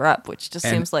each other up, which just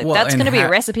seems like that's going to be a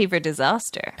recipe for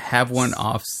disaster. Have one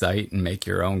off-site and make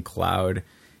your own cloud.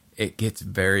 It gets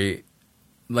very...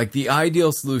 Like, the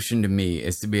ideal solution to me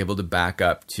is to be able to back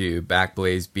up to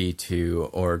Backblaze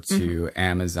B2 or to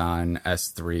Amazon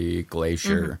S3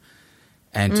 Glacier.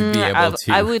 And to be able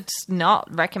to... I would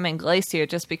not recommend Glacier,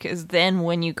 just because then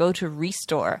when you go to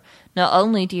restore, not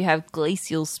only do you have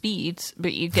glacial speeds,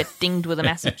 but you get dinged with a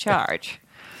massive charge.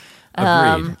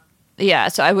 Agreed. Yeah,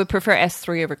 so I would prefer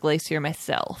S3 over Glacier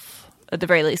myself, at the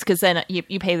very least, because then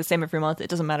you pay the same every month. It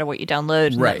doesn't matter what you download.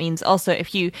 And that means also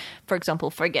if you, for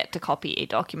example, forget to copy a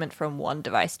document from one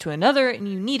device to another and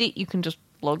you need it, you can just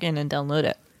log in and download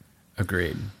it.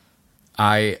 Agreed.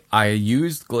 I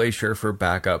used Glacier for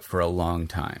backup for a long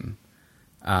time,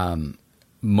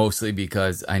 mostly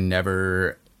because I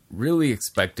never really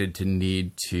expected to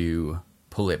need to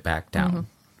pull it back down.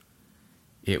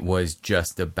 It was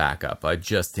just a backup, a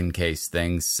just-in-case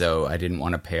thing, so I didn't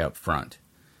want to pay up front.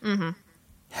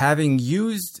 Having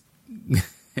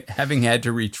had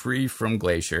to retrieve from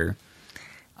Glacier,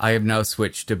 I have now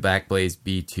switched to Backblaze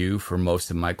B2 for most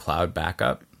of my cloud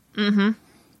backup.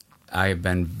 I have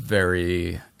been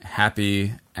very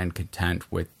happy and content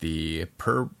with the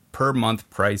per month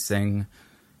pricing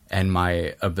and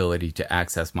my ability to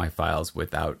access my files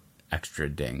without extra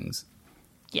dings.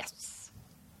 Yes.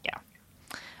 Yeah.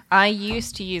 I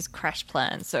used to use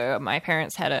CrashPlan. So my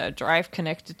parents had a drive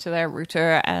connected to their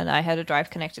router, and I had a drive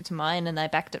connected to mine, and I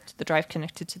backed up to the drive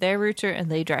connected to their router, and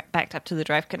they backed up to the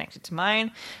drive connected to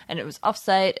mine, and it was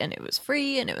offsite, and it was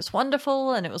free, and it was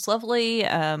wonderful, and it was lovely,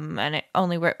 and it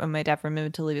only worked when my dad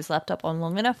remembered to leave his laptop on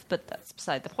long enough, but that's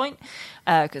beside the point,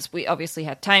 because we obviously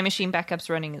had Time Machine backups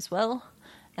running as well.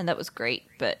 And that was great.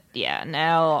 But yeah,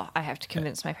 now I have to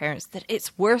convince my parents that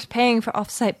it's worth paying for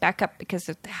offsite backup, because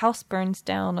if the house burns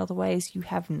down, otherwise you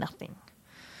have nothing.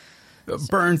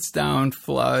 Burns down,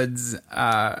 floods.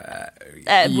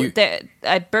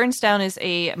 Burns down is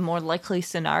a more likely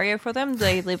scenario for them.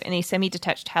 They live in a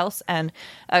semi-detached house, and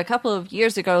a couple of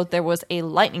years ago there was a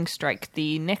lightning strike.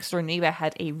 The next door neighbor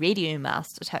had a radio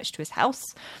mast attached to his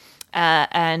house,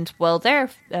 and well, their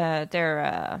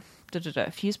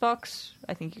fuse box,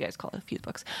 I think you guys call it a fuse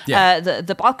box. Yeah.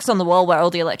 The box on the wall where all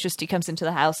the electricity comes into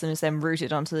the house and is then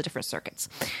routed onto the different circuits.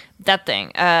 That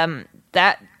thing,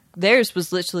 theirs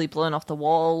was literally blown off the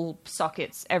wall,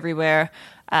 sockets everywhere.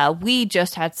 We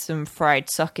just had some fried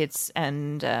sockets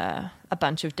and a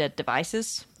bunch of dead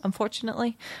devices,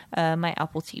 unfortunately. My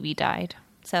Apple TV died,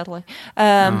 sadly.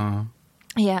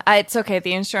 Yeah, it's okay.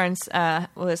 The insurance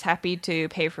was happy to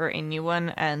pay for a new one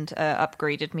and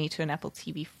upgraded me to an Apple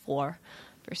TV 4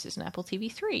 versus an Apple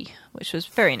TV 3, which was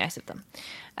very nice of them.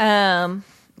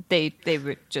 They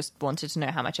just wanted to know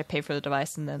how much I paid for the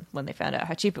device, and then when they found out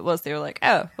how cheap it was, they were like,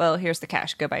 oh, well, here's the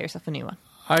cash. Go buy yourself a new one.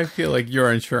 I feel like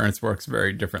your insurance works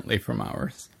very differently from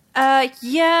ours.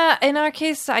 Yeah, in our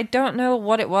case, I don't know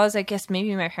what it was. I guess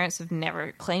maybe my parents have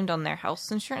never claimed on their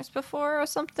house insurance before or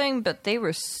something, but they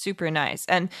were super nice.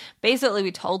 And basically,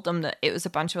 we told them that it was a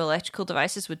bunch of electrical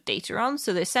devices with data on,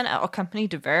 so they sent out a company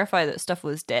to verify that stuff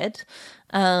was dead.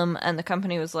 And the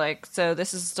company was like, so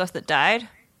this is stuff that died?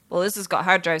 Well, this has got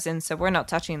hard drives in, so we're not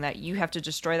touching that. You have to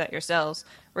destroy that yourselves.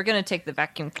 We're going to take the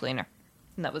vacuum cleaner.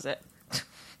 And that was it.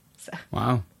 So,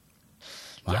 Wow.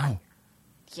 Wow.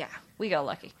 yeah, we got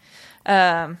lucky.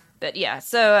 But yeah,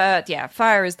 so yeah,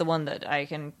 fire is the one that I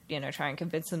can, try and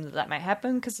convince them that might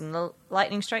happen, because the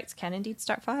lightning strikes can indeed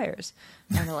start fires,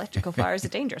 and electrical fires are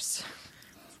dangerous.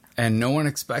 And no one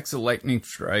expects a lightning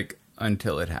strike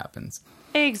until it happens.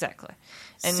 Exactly.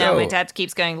 And now my dad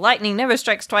keeps going, lightning never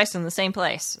strikes twice in the same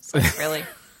place. It's like, really?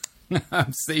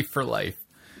 I'm safe for life.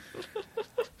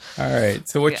 All right,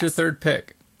 so what's your third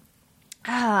pick?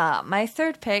 My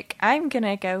third pick, I'm going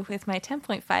to go with my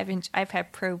 10.5-inch iPad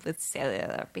Pro with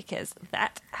cellular, because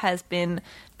that has been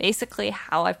basically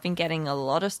how I've been getting a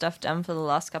lot of stuff done for the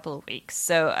last couple of weeks.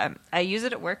 So I use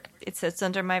it at work. It sits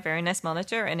under my very nice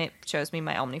monitor, and it shows me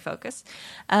my OmniFocus.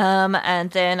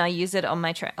 And then I use it on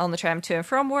my on the tram to and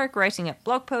from work, writing up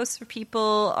blog posts for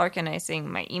people,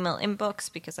 organizing my email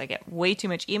inbox because I get way too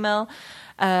much email,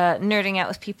 nerding out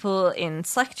with people in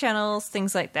Slack channels,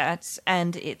 things like that.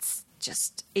 And it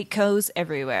goes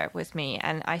everywhere with me,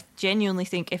 and I genuinely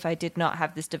think if I did not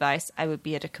have this device, I would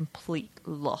be at a complete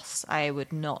loss. I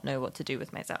would not know what to do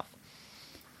with myself.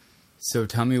 So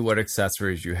tell me what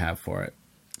accessories you have for it.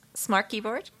 Smart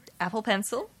keyboard, Apple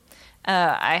Pencil.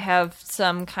 I have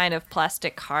some kind of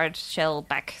plastic hard shell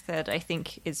back that I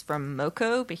think is from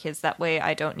Moco, because that way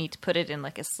I don't need to put it in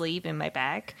like a sleeve in my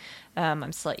bag.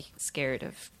 I'm slightly scared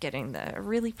of getting the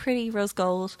really pretty rose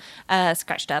gold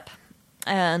scratched up.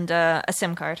 And a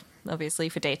SIM card, obviously,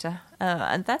 for data.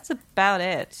 And that's about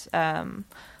it.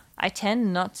 I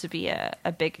tend not to be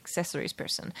a big accessories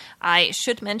person. I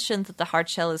should mention that the hard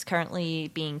shell is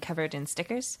currently being covered in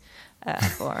stickers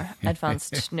for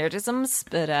advanced nerdisms,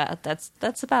 but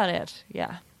that's about it,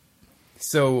 yeah.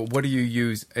 So what do you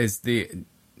use? Does the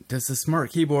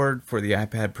smart keyboard for the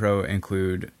iPad Pro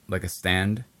include like a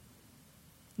stand?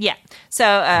 Yeah. So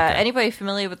anybody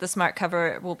familiar with the smart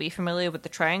cover will be familiar with the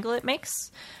triangle it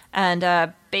makes.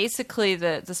 And basically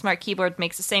the smart keyboard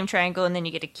makes the same triangle, and then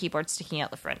you get a keyboard sticking out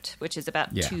the front, which is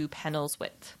about 2 panels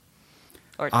width.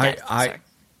 Or depth, sorry.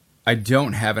 I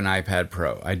don't have an iPad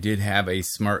Pro. I did have a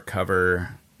smart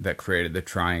cover that created the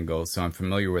triangle, so I'm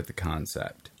familiar with the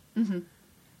concept. Mm-hmm.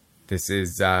 This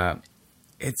is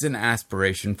it's an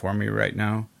aspiration for me right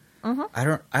now. Mm-hmm.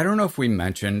 I don't know if we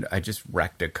mentioned I just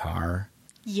wrecked a car.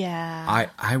 Yeah.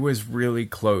 I was really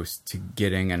close to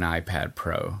getting an iPad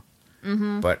Pro,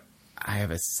 but I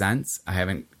have a sense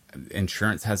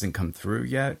insurance hasn't come through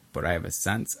yet, but I have a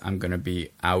sense I'm going to be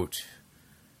out.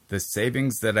 The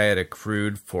savings that I had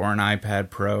accrued for an iPad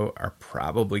Pro are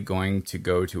probably going to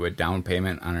go to a down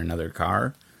payment on another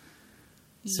car.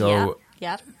 So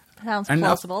Yep. Sounds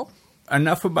plausible.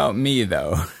 Enough about me,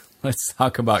 though. Let's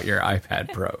talk about your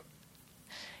iPad Pro.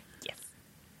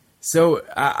 So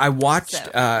I watched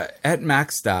at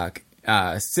MacStock,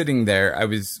 sitting there. I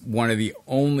was one of the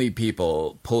only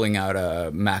people pulling out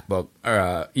a MacBook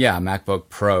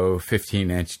Pro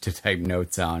 15-inch to type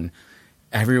notes on.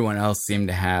 Everyone else seemed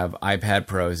to have iPad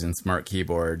Pros and smart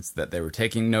keyboards that they were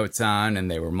taking notes on,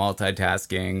 and they were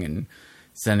multitasking and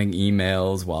sending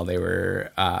emails while they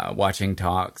were watching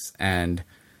talks. And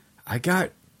I got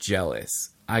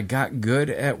jealous. I got good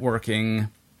at working.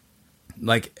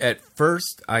 Like, at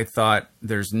first, I thought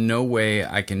there's no way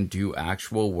I can do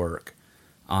actual work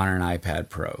on an iPad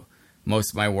Pro.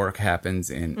 Most of my work happens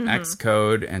in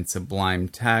Xcode and Sublime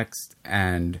Text,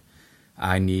 and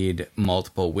I need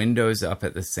multiple windows up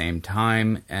at the same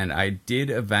time. And I did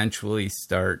eventually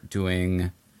start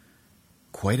doing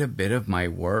quite a bit of my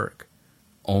work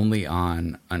only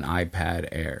on an iPad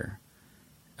Air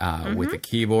with a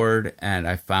keyboard, and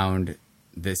I found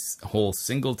this whole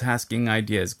single tasking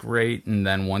idea is great. And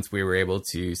then once we were able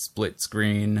to split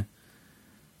screen,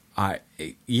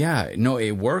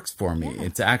 it works for me. Yeah.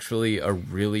 It's actually a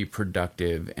really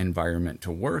productive environment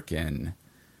to work in.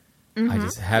 I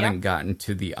just haven't gotten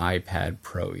to the iPad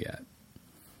Pro yet.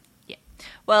 Yeah.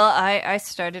 Well, I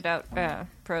started out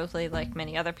Prozly like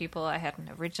many other people. I had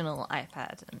an original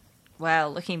iPad, and wow,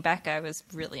 looking back, I was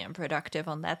really unproductive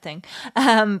on that thing.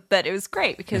 But it was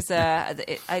great because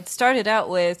I started out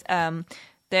with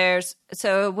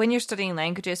so when you're studying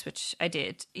languages, which I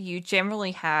did, you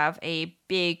generally have a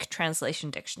big translation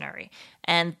dictionary.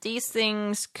 And these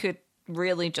things could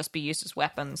really just be used as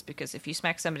weapons, because if you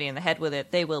smack somebody in the head with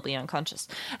it, they will be unconscious.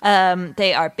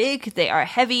 They are big, they are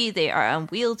heavy, they are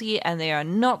unwieldy, and they are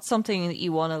not something that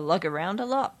you want to lug around a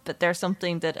lot, but they're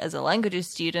something that as a languages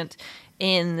student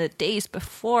in the days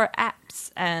before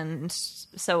apps and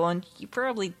so on, you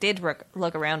probably did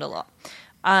lug around a lot.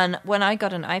 And when I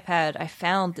got an iPad, I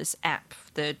found this app.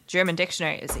 The German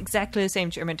dictionary is exactly the same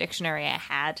German dictionary I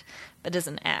had, but as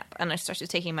an app. And I started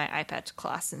taking my iPad to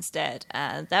class instead.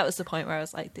 And that was the point where I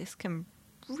was like, this can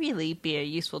really be a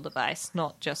useful device,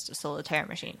 not just a solitaire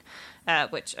machine,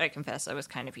 which I confess I was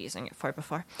kind of using it for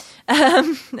before.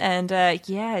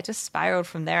 It just spiraled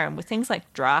from there. And with things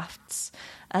like drafts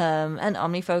and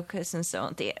OmniFocus and so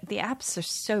on, the apps are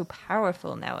so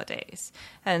powerful nowadays.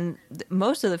 And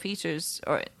most of the features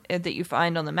that you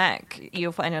find on the Mac,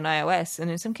 you'll find on iOS.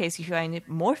 And in some cases, you find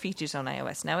more features on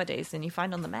iOS nowadays than you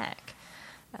find on the Mac,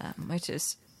 which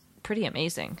is pretty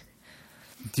amazing.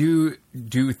 Do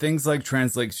things like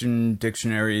translation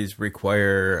dictionaries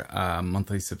require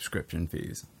monthly subscription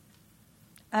fees?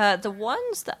 The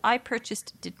ones that I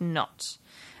purchased did not.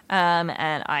 And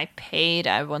I paid,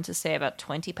 I want to say, about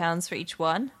 £20 for each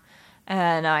one.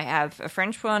 And I have a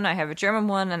French one, I have a German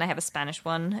one, and I have a Spanish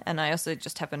one. And I also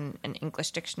just have an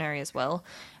English dictionary as well.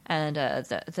 And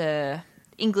the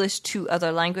English to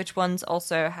other language ones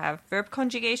also have verb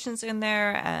conjugations in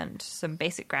there and some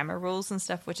basic grammar rules and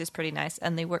stuff, which is pretty nice.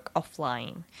 And they work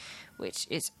offline, which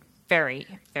is very,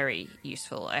 very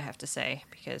useful, I have to say,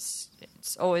 because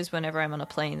it's always whenever I'm on a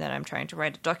plane that I'm trying to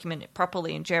write a document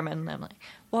properly in German, and I'm like,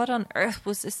 what on earth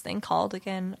was this thing called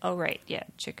again? Oh, right, yeah,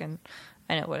 chicken.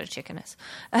 I know what a chicken is.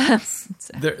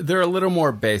 So. They're a little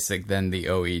more basic than the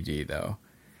OED, though.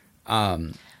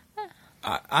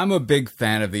 I'm a big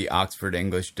fan of the Oxford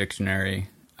English Dictionary.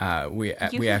 We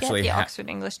actually get the Oxford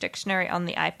English Dictionary on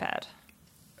the iPad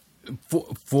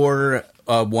for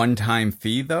a one-time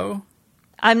fee, though.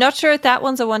 I'm not sure if that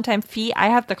one's a one-time fee. I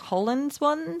have the Collins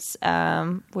ones,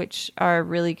 which are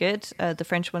really good. The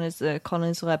French one is the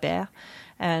Collins Robert,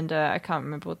 and I can't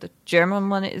remember what the German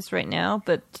one is right now.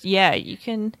 But yeah, you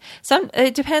can.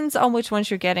 It depends on which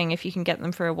ones you're getting. If you can get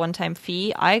them for a one-time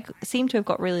fee, I seem to have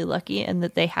got really lucky in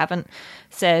that they haven't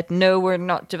said no, we're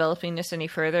not developing this any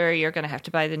further. You're going to have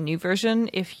to buy the new version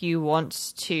if you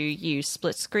want to use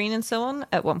split screen and so on.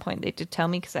 At one point, they did tell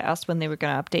me, because I asked when they were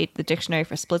going to update the dictionary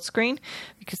for split screen,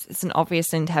 because it's an obvious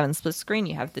thing to have in split screen.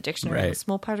 You have the dictionary on the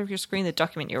small part of your screen, the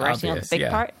document you're writing on the big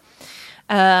part.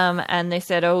 And they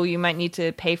said, oh, you might need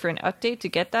to pay for an update to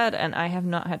get that. And I have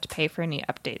not had to pay for any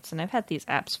updates. And I've had these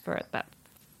apps for about,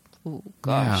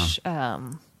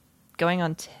 going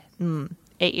on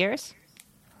 8 years.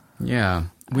 Yeah.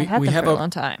 I've had them for a long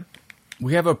time.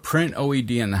 We have a print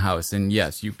OED in the house. And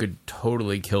yes, you could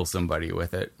totally kill somebody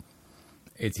with it.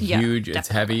 It's huge. Definitely. It's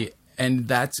heavy.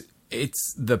 And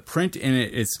it's the print in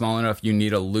it is small enough. You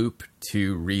need a loop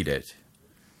to read it.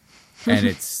 And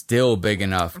it's still big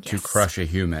enough to crush a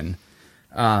human.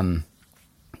 But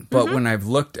when I've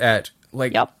looked at,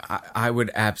 I would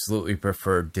absolutely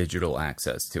prefer digital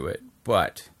access to it.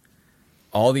 But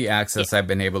all the access I've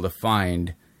been able to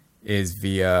find is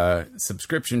via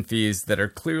subscription fees that are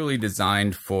clearly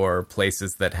designed for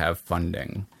places that have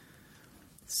funding.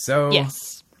 So,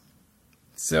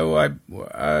 So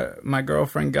my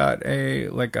girlfriend got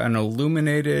an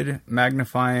illuminated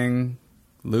magnifying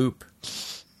loop.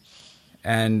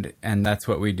 And that's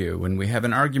what we do. When we have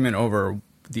an argument over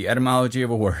the etymology of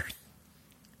a word,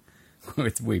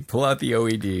 we pull out the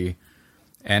OED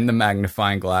and the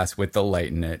magnifying glass with the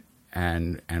light in it,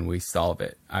 and we solve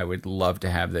it. I would love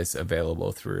to have this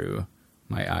available through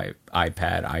my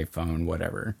iPad, iPhone,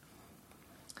 whatever.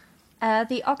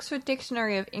 The Oxford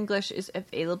Dictionary of English is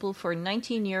available for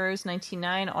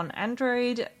 €19.99 on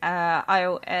Android,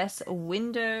 iOS,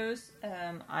 Windows.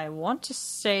 I want to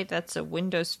say that's a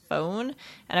Windows Phone,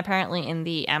 and apparently in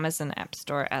the Amazon App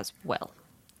Store as well.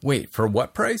 Wait, for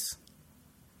what price?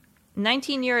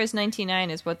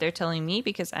 €19.99 is what they're telling me,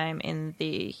 because I'm in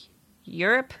the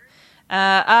Europe.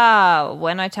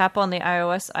 When I tap on the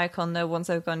iOS icon, though, once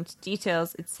I've gone into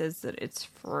details, it says that it's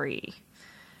free.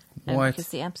 What? Because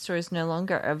the App Store is no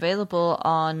longer available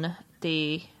on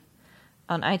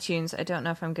iTunes, I don't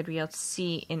know if I'm going to be able to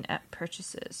see in-app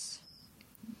purchases.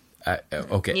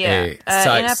 Okay.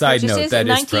 In-app Side note, that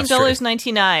is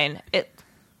 $19.99.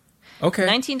 Okay.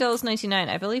 $19.99.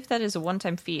 I believe that is a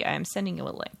one-time fee. I am sending you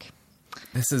a link.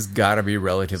 This has got to be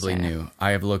relatively new.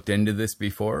 I have looked into this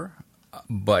before,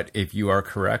 but if you are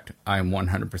correct, I'm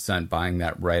 100% buying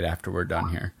that right after we're done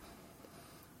here.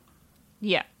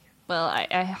 Yeah. Well,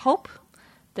 I hope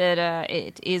that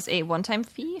it is a one-time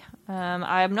fee.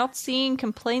 I am not seeing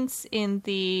complaints in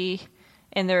the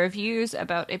in the reviews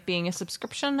about it being a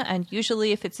subscription, and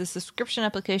usually if it's a subscription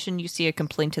application, you see a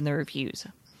complaint in the reviews.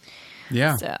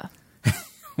 Yeah. So.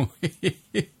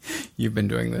 You've been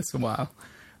doing this a while.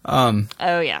 Oh,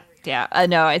 yeah. Yeah, I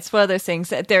know. It's one of those things.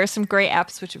 There are some great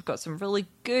apps which have got some really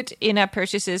good in-app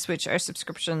purchases, which are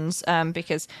subscriptions.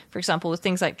 Because, for example, with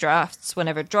things like Drafts,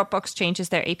 whenever Dropbox changes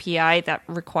their API, that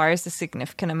requires a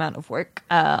significant amount of work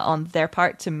on their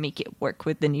part to make it work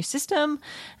with the new system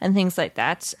and things like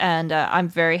that. And I'm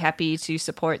very happy to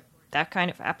support that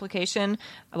kind of application.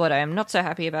 What I am not so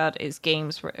happy about is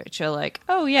games which are like,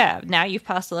 oh, yeah, now you've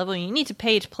passed the level, you need to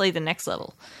pay to play the next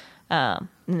level. And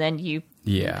then you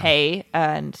pay,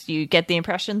 and you get the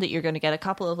impression that you're going to get a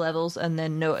couple of levels, and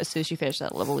then no, as soon as you finish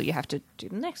that level, you have to do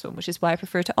the next one, which is why I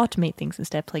prefer to automate things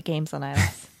instead, play games on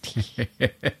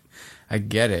iOS. I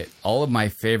get it. All of my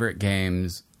favorite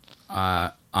games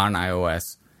on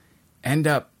iOS end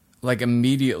up, like,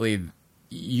 immediately,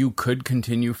 you could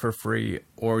continue for free,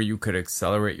 or you could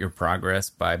accelerate your progress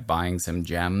by buying some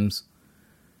gems.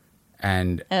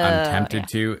 And I'm tempted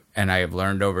to, and I have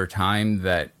learned over time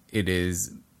that it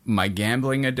is my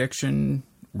gambling addiction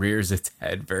rears its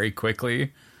head very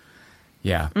quickly.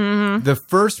 Yeah. Mm-hmm. The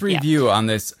first review on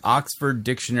this Oxford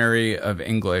Dictionary of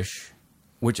English,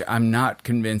 which I'm not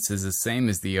convinced is the same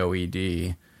as the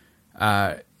OED,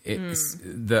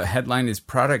 the headline is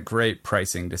 "Product Great,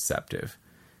 Pricing Deceptive."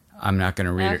 I'm not going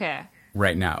to read it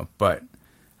right now, but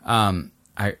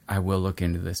I will look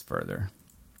into this further.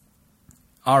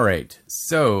 All right,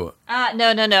 so...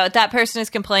 No. That person is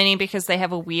complaining because they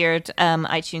have a weird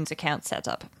iTunes account set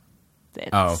up.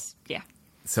 Yeah.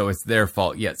 So it's their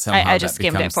fault, yet somehow I just that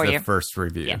becomes it for the you. First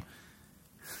review.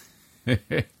 Yeah,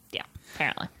 yeah,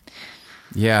 apparently.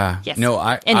 Yeah. Yes. No,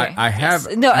 I have,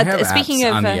 yes. No, I have speaking apps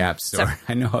of, on the App Store. sorry.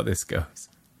 I know how this goes.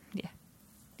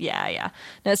 Yeah.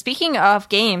 Now, speaking of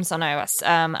games on iOS,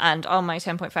 and on my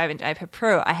 10.5-inch iPad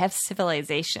Pro, I have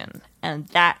Civilization, and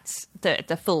that's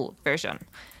the full version.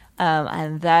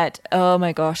 And that, oh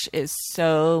my gosh, is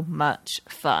so much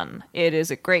fun. It is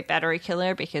a great battery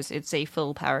killer because it's a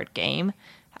full-powered game.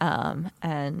 But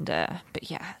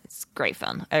yeah, it's great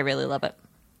fun. I really love it.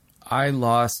 I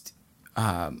lost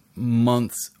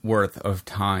months worth of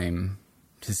time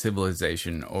to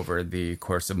Civilization over the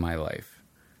course of my life.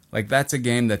 Like, that's a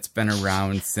game that's been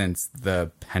around since the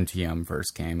Pentium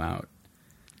first came out.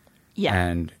 Yeah.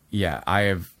 And, yeah,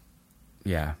 I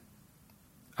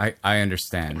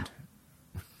understand.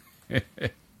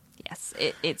 Yes,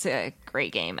 it's a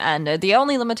great game. And the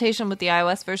only limitation with the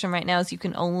iOS version right now is you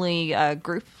can only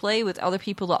group play with other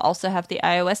people that also have the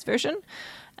iOS version.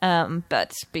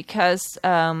 But because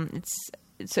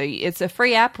it's a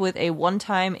free app with a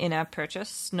one-time in-app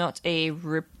purchase, not a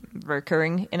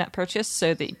recurring in-app purchase.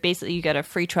 So that basically you get a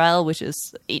free trial, which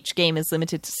is each game is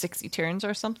limited to 60 turns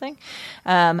or something.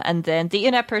 And then the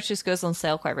in-app purchase goes on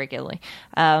sale quite regularly.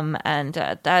 And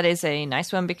that is a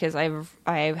nice one because I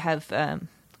have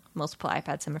multiple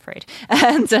iPads, I'm afraid.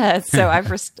 And so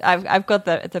I've got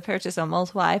the purchase on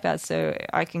multiple iPads, so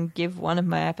I can give one of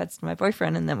my iPads to my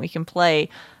boyfriend, and then we can play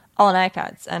on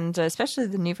iPads. And especially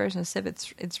the new version of Civ,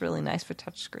 it's really nice for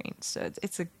touchscreens. So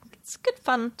it's a good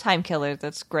fun time killer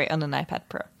that's great on an iPad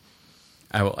Pro.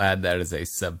 I will add that as a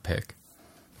sub pick.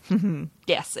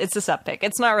 Yes, it's a sub pick.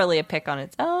 It's not really a pick on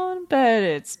its own, but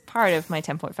it's part of my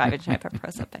 10.5-inch iPad Pro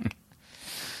sub pick.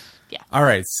 Yeah. All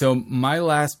right, so my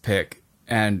last pick,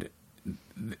 and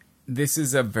this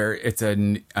is it's a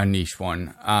niche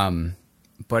one,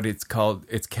 but it's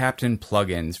Captain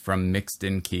Plugins from Mixed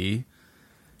In Key.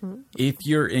 Mm-hmm. If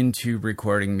you're into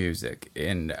recording music,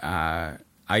 and I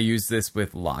use this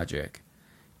with Logic,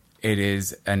 it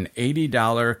is an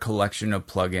 $80 collection of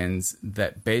plugins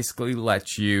that basically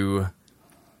lets you...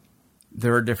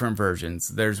 There are different versions.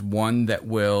 There's one that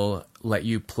will let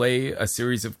you play a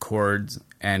series of chords,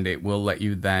 and it will let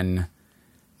you then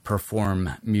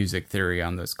perform music theory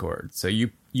on those chords. So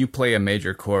you play a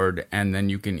major chord, and then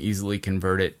you can easily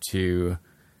convert it to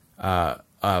a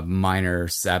minor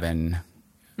 7,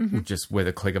 just with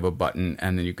a click of a button,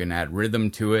 and then you can add rhythm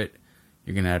to it.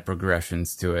 You can add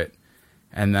progressions to it.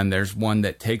 And then there's one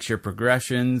that takes your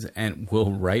progressions and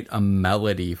will write a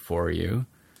melody for you.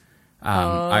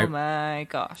 My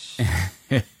gosh.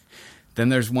 Then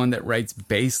there's one that writes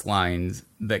bass lines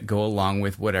that go along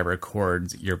with whatever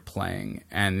chords you're playing.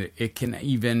 And it can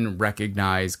even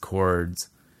recognize chords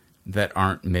that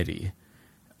aren't MIDI.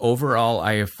 Overall,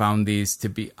 I have found these to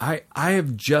be... I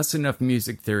have just enough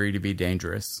music theory to be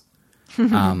dangerous.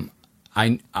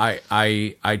 I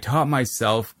taught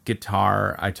myself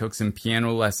guitar. I took some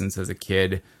piano lessons as a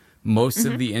kid. Most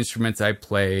of the instruments I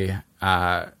play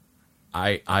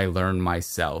I learned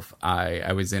myself.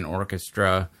 I was in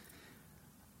orchestra,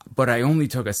 but I only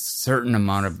took a certain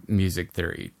amount of music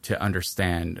theory to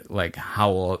understand like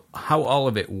how all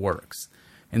of it works.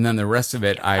 And then the rest of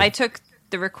it, I took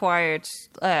the required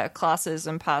classes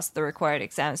and passed the required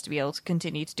exams to be able to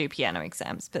continue to do piano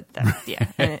exams. But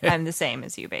I'm the same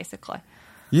as you, basically.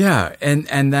 Yeah,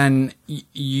 and then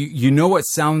you know what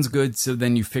sounds good, so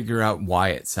then you figure out why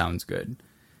it sounds good.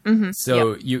 Mm-hmm.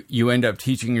 So you end up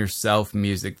teaching yourself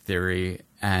music theory,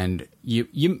 and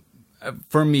you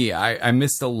for me, I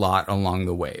missed a lot along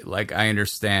the way. Like, I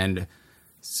understand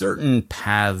certain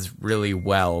paths really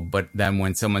well, but then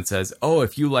when someone says, oh,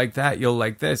 if you like that, you'll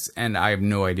like this, and I have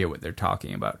no idea what they're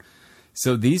talking about.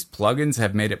 So these plugins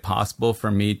have made it possible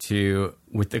for me to,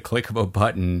 with the click of a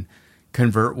button,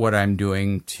 convert what I'm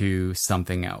doing to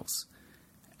something else.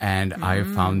 And I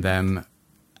have found them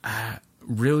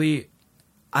really,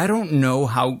 I don't know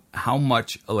how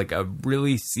much like a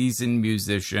really seasoned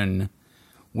musician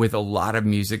with a lot of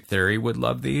music theory would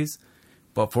love these.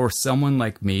 But for someone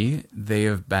like me, they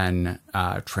have been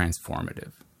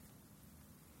transformative.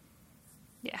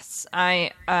 Yes,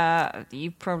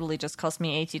 you probably just cost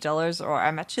me $80, or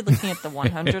I'm actually looking at the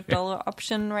 $100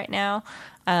 option right now,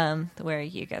 where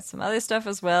you get some other stuff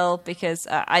as well, because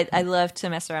I love to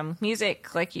mess around with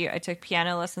music. Like you, I took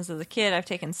piano lessons as a kid. I've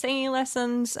taken singing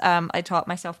lessons. I taught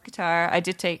myself guitar. I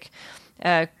did take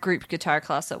a group guitar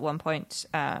class at one point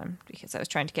because I was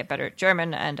trying to get better at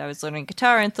German, and I was learning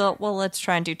guitar and thought, well, let's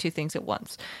try and do two things at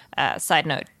once. Side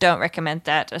note, don't recommend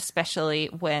that, especially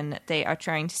when they are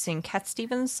trying to sing Cat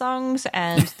Stevens songs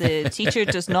and the teacher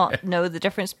does not know the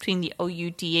difference between the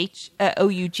O-U-G-H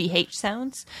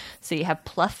sounds. So you have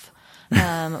pluff.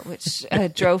 Which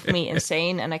drove me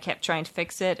insane, and I kept trying to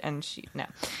fix it, and no.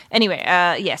 Anyway,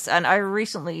 yes, and I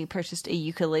recently purchased a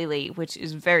ukulele, which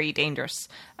is very dangerous,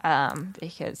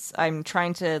 because I'm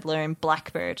trying to learn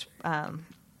Blackbird,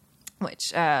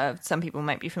 which some people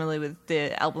might be familiar with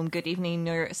the album Good Evening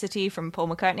New York City from Paul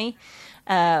McCartney.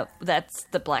 That's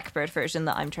the Blackbird version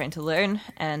that I'm trying to learn,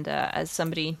 and as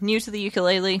somebody new to the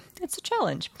ukulele, it's a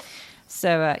challenge.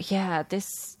 So,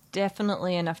 this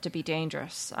definitely enough to be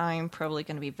dangerous. I'm probably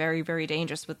going to be very, very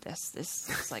dangerous with this. This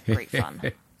is like great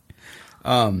fun.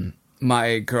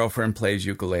 My girlfriend plays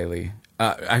ukulele.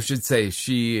 I should say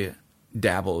she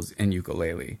dabbles in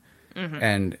ukulele. Mm-hmm.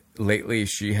 And lately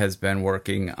she has been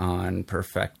working on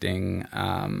perfecting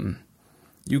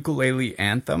Ukulele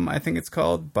Anthem, I think it's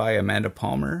called, by Amanda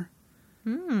Palmer.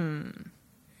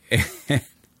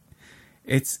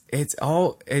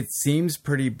 It seems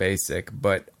pretty basic,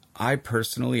 but I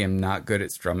personally am not good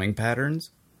at strumming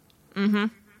patterns. Mm-hmm.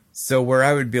 So where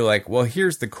I would be like, well,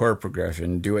 here's the chord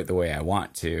progression, do it the way I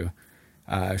want to.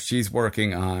 She's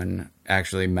working on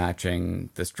actually matching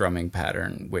the strumming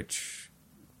pattern, which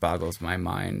boggles my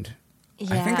mind.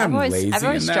 Yeah, I think I'm lazy I've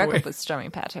always in that struggled way. with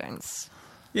strumming patterns.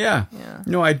 Yeah.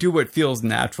 No, I do what feels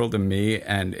natural to me,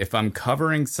 and if I'm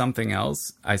covering something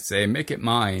else, I say, make it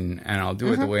mine, and I'll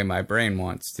do it the way my brain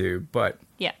wants to, but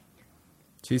yeah.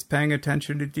 She's paying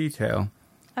attention to detail.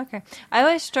 Okay. I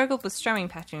always struggled with strumming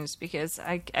patterns because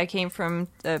I came from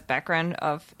the background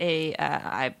of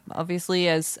I obviously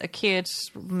as a kid,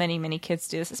 many kids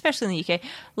do this, especially in the UK,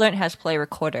 learned how to play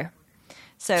recorder.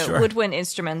 So Sure. woodwind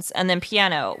instruments and then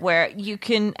piano, where you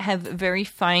can have very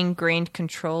fine-grained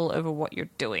control over what you're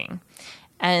doing.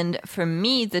 And for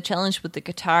me, the challenge with the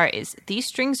guitar is these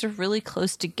strings are really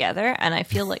close together, and I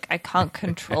feel like I can't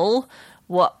control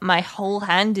what my whole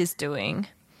hand is doing.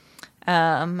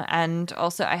 And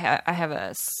also I have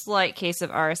a slight case of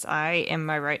RSI in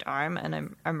my right arm,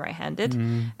 and I'm right-handed.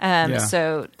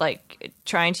 So like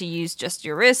trying to use just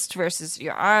your wrist versus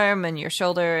your arm and your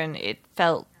shoulder, and it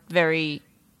felt very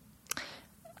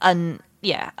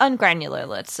ungranular,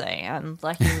 let's say. I'm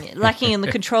lacking in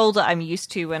the control that I'm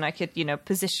used to when I could,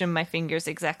 position my fingers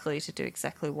exactly to do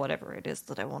exactly whatever it is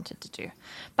that I wanted to do.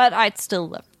 But I'd still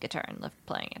love guitar and love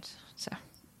playing it. So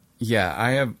yeah,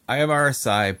 I have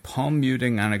RSI. Palm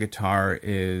muting on a guitar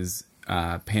is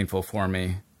painful for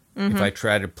me. Mm-hmm. If I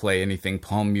try to play anything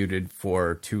palm muted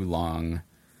for too long,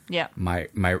 yeah,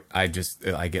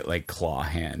 I get like claw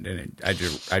hand, and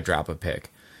I drop a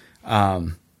pick.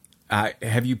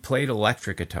 Have you played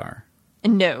electric guitar?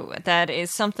 No, that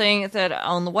is something that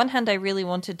on the one hand I really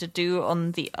wanted to do.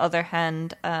 On the other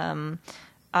hand,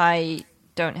 I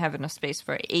don't have enough space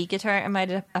for a guitar in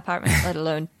my apartment, let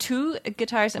alone two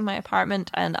guitars in my apartment,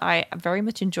 and I very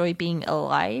much enjoy being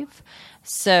alive.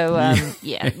 So,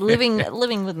 living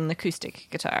with an acoustic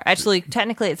guitar. Actually,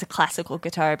 technically it's a classical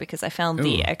guitar because I found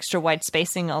the extra wide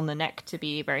spacing on the neck to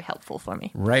be very helpful for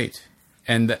me. Right.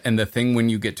 And the thing when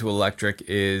you get to electric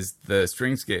is the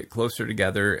strings get closer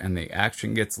together and the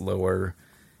action gets lower,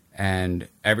 and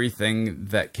everything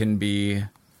that can be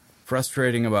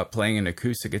frustrating about playing an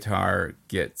acoustic guitar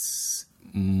gets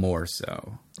more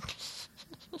so.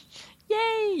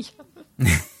 Yay!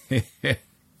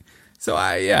 So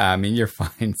I mean, you're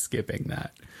fine skipping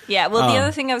that. Yeah, well, the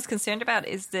other thing I was concerned about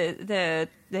is the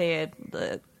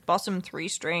bottom three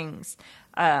strings.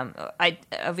 I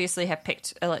obviously have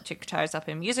picked electric guitars up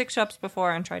in music shops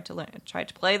before and tried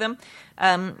to play them.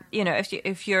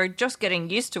 If you're just getting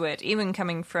used to it, even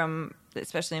coming from,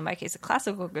 especially in my case, a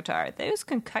classical guitar, those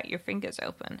can cut your fingers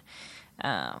open,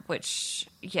 which,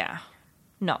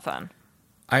 not fun.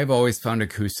 I've always found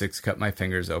acoustics cut my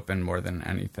fingers open more than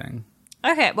anything.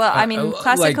 Okay, well, I mean,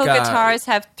 classical guitars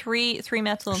have three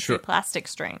metal and three plastic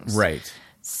strings. Right.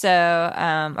 So,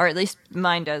 or at least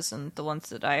mine does, and the ones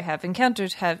that I have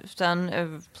encountered have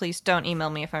done. Please don't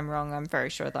email me if I'm wrong. I'm very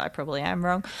sure that I probably am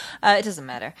wrong. It doesn't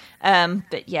matter.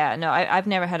 But yeah, no, I've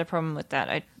never had a problem with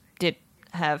that.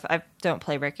 I don't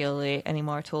play regularly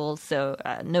anymore at all, so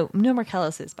no more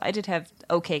calluses. But I did have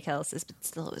okay calluses, but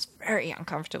still it was very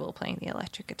uncomfortable playing the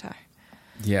electric guitar.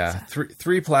 Yeah,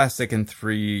 three plastic and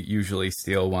 3 usually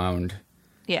steel wound.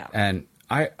 Yeah. And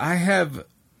I have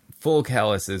full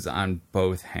calluses on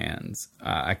both hands.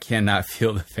 I cannot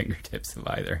feel the fingertips of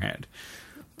either hand.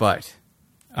 But,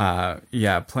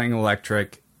 playing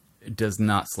electric does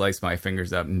not slice my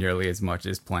fingers up nearly as much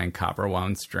as playing copper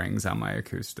wound strings on my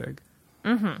acoustic.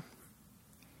 Mm-hmm.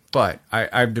 But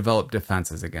I've developed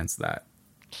defenses against that.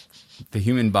 The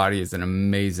human body is an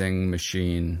amazing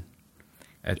machine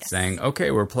at saying, okay,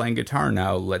 we're playing guitar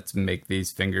now. Let's make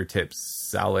these fingertips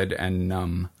solid and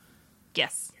numb.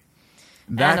 Yes.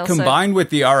 That also, combined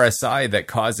with the RSI that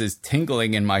causes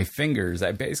tingling in my fingers,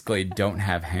 I basically don't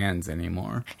have hands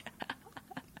anymore.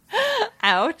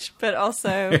 Ouch. But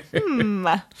also,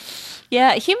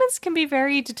 yeah, humans can be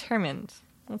very determined.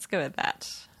 Let's go with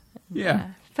that.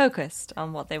 Yeah. Focused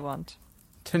on what they want.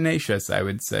 Tenacious, I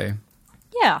would say.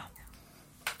 Yeah.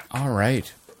 All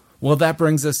right. Well, that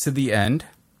brings us to the end.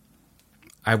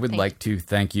 I would like to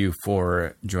thank you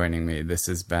for joining me. This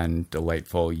has been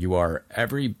delightful. You are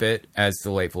every bit as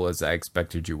delightful as I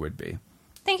expected you would be.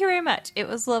 Thank you very much. It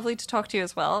was lovely to talk to you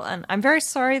as well. And I'm very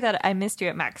sorry that I missed you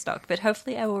at MacStock, but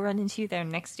hopefully I will run into you there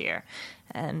next year.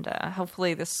 And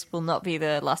hopefully this will not be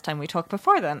the last time we talk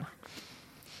before then.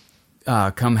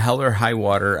 Come hell or high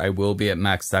water, I will be at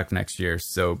MacStock next year,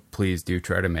 so please do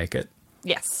try to make it.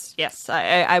 Yes.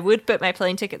 I would book my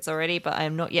plane tickets already, but I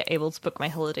am not yet able to book my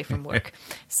holiday from work.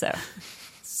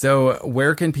 So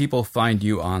where can people find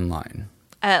you online?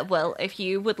 Well, if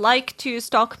you would like to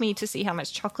stalk me to see how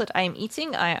much chocolate I am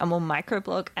eating, I am on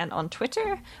Microblog and on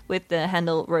Twitter with the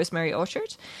handle Rosemary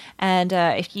Orchard. And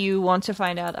if you want to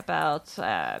find out about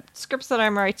scripts that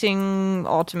I'm writing,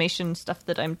 automation stuff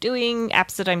that I'm doing,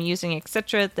 apps that I'm using,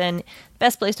 etc., then the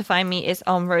best place to find me is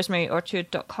on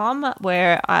rosemaryorchard.com,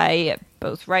 where I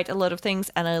both write a lot of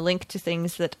things and I link to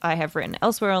things that I have written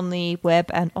elsewhere on the web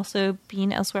and also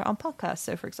been elsewhere on podcasts.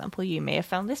 So, for example, you may have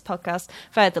found this podcast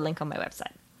via the link on my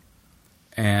website.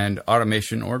 And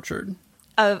Automation Orchard?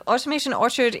 Automation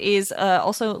Orchard is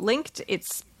also linked.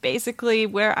 It's basically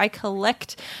where I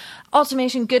collect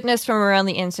automation goodness from around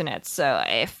the internet. So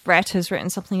if Brett has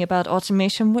written something about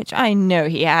automation, which I know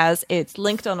he has, it's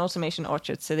linked on Automation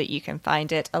Orchard so that you can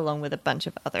find it along with a bunch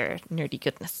of other nerdy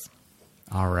goodness.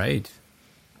 All right.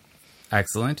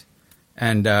 Excellent.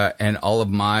 And all of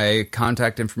my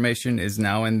contact information is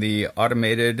now in the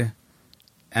automated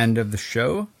end of the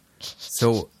show.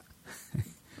 So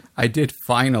I did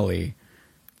finally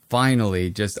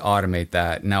just automate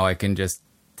that. Now I can just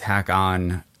tack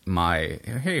on my,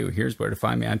 hey, here's where to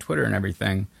find me on Twitter and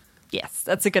everything. Yes,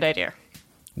 that's a good idea.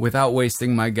 Without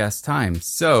wasting my guest time.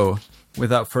 So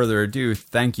without further ado,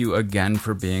 thank you again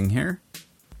for being here.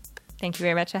 Thank you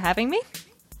very much for having me.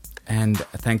 And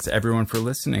thanks everyone for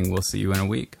listening. We'll see you in a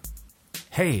week.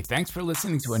 Hey, thanks for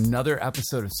listening to another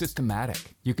episode of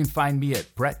Systematic. You can find me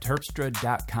at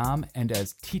brettterpstra.com and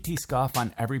as TT Scoff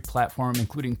on every platform,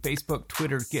 including Facebook,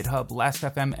 Twitter, GitHub,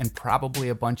 Last.fm, and probably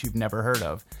a bunch you've never heard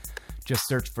of. Just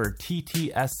search for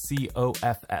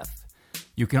TTSCOFF.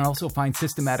 You can also find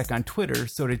Systematic on Twitter,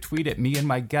 so to tweet at me and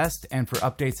my guest, and for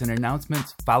updates and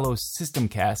announcements, follow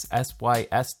Systemcast,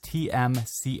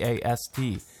 SYSTMCAST.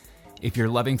 If you're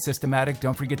loving Systematic,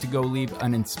 don't forget to go leave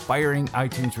an inspiring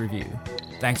iTunes review.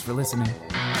 Thanks for listening.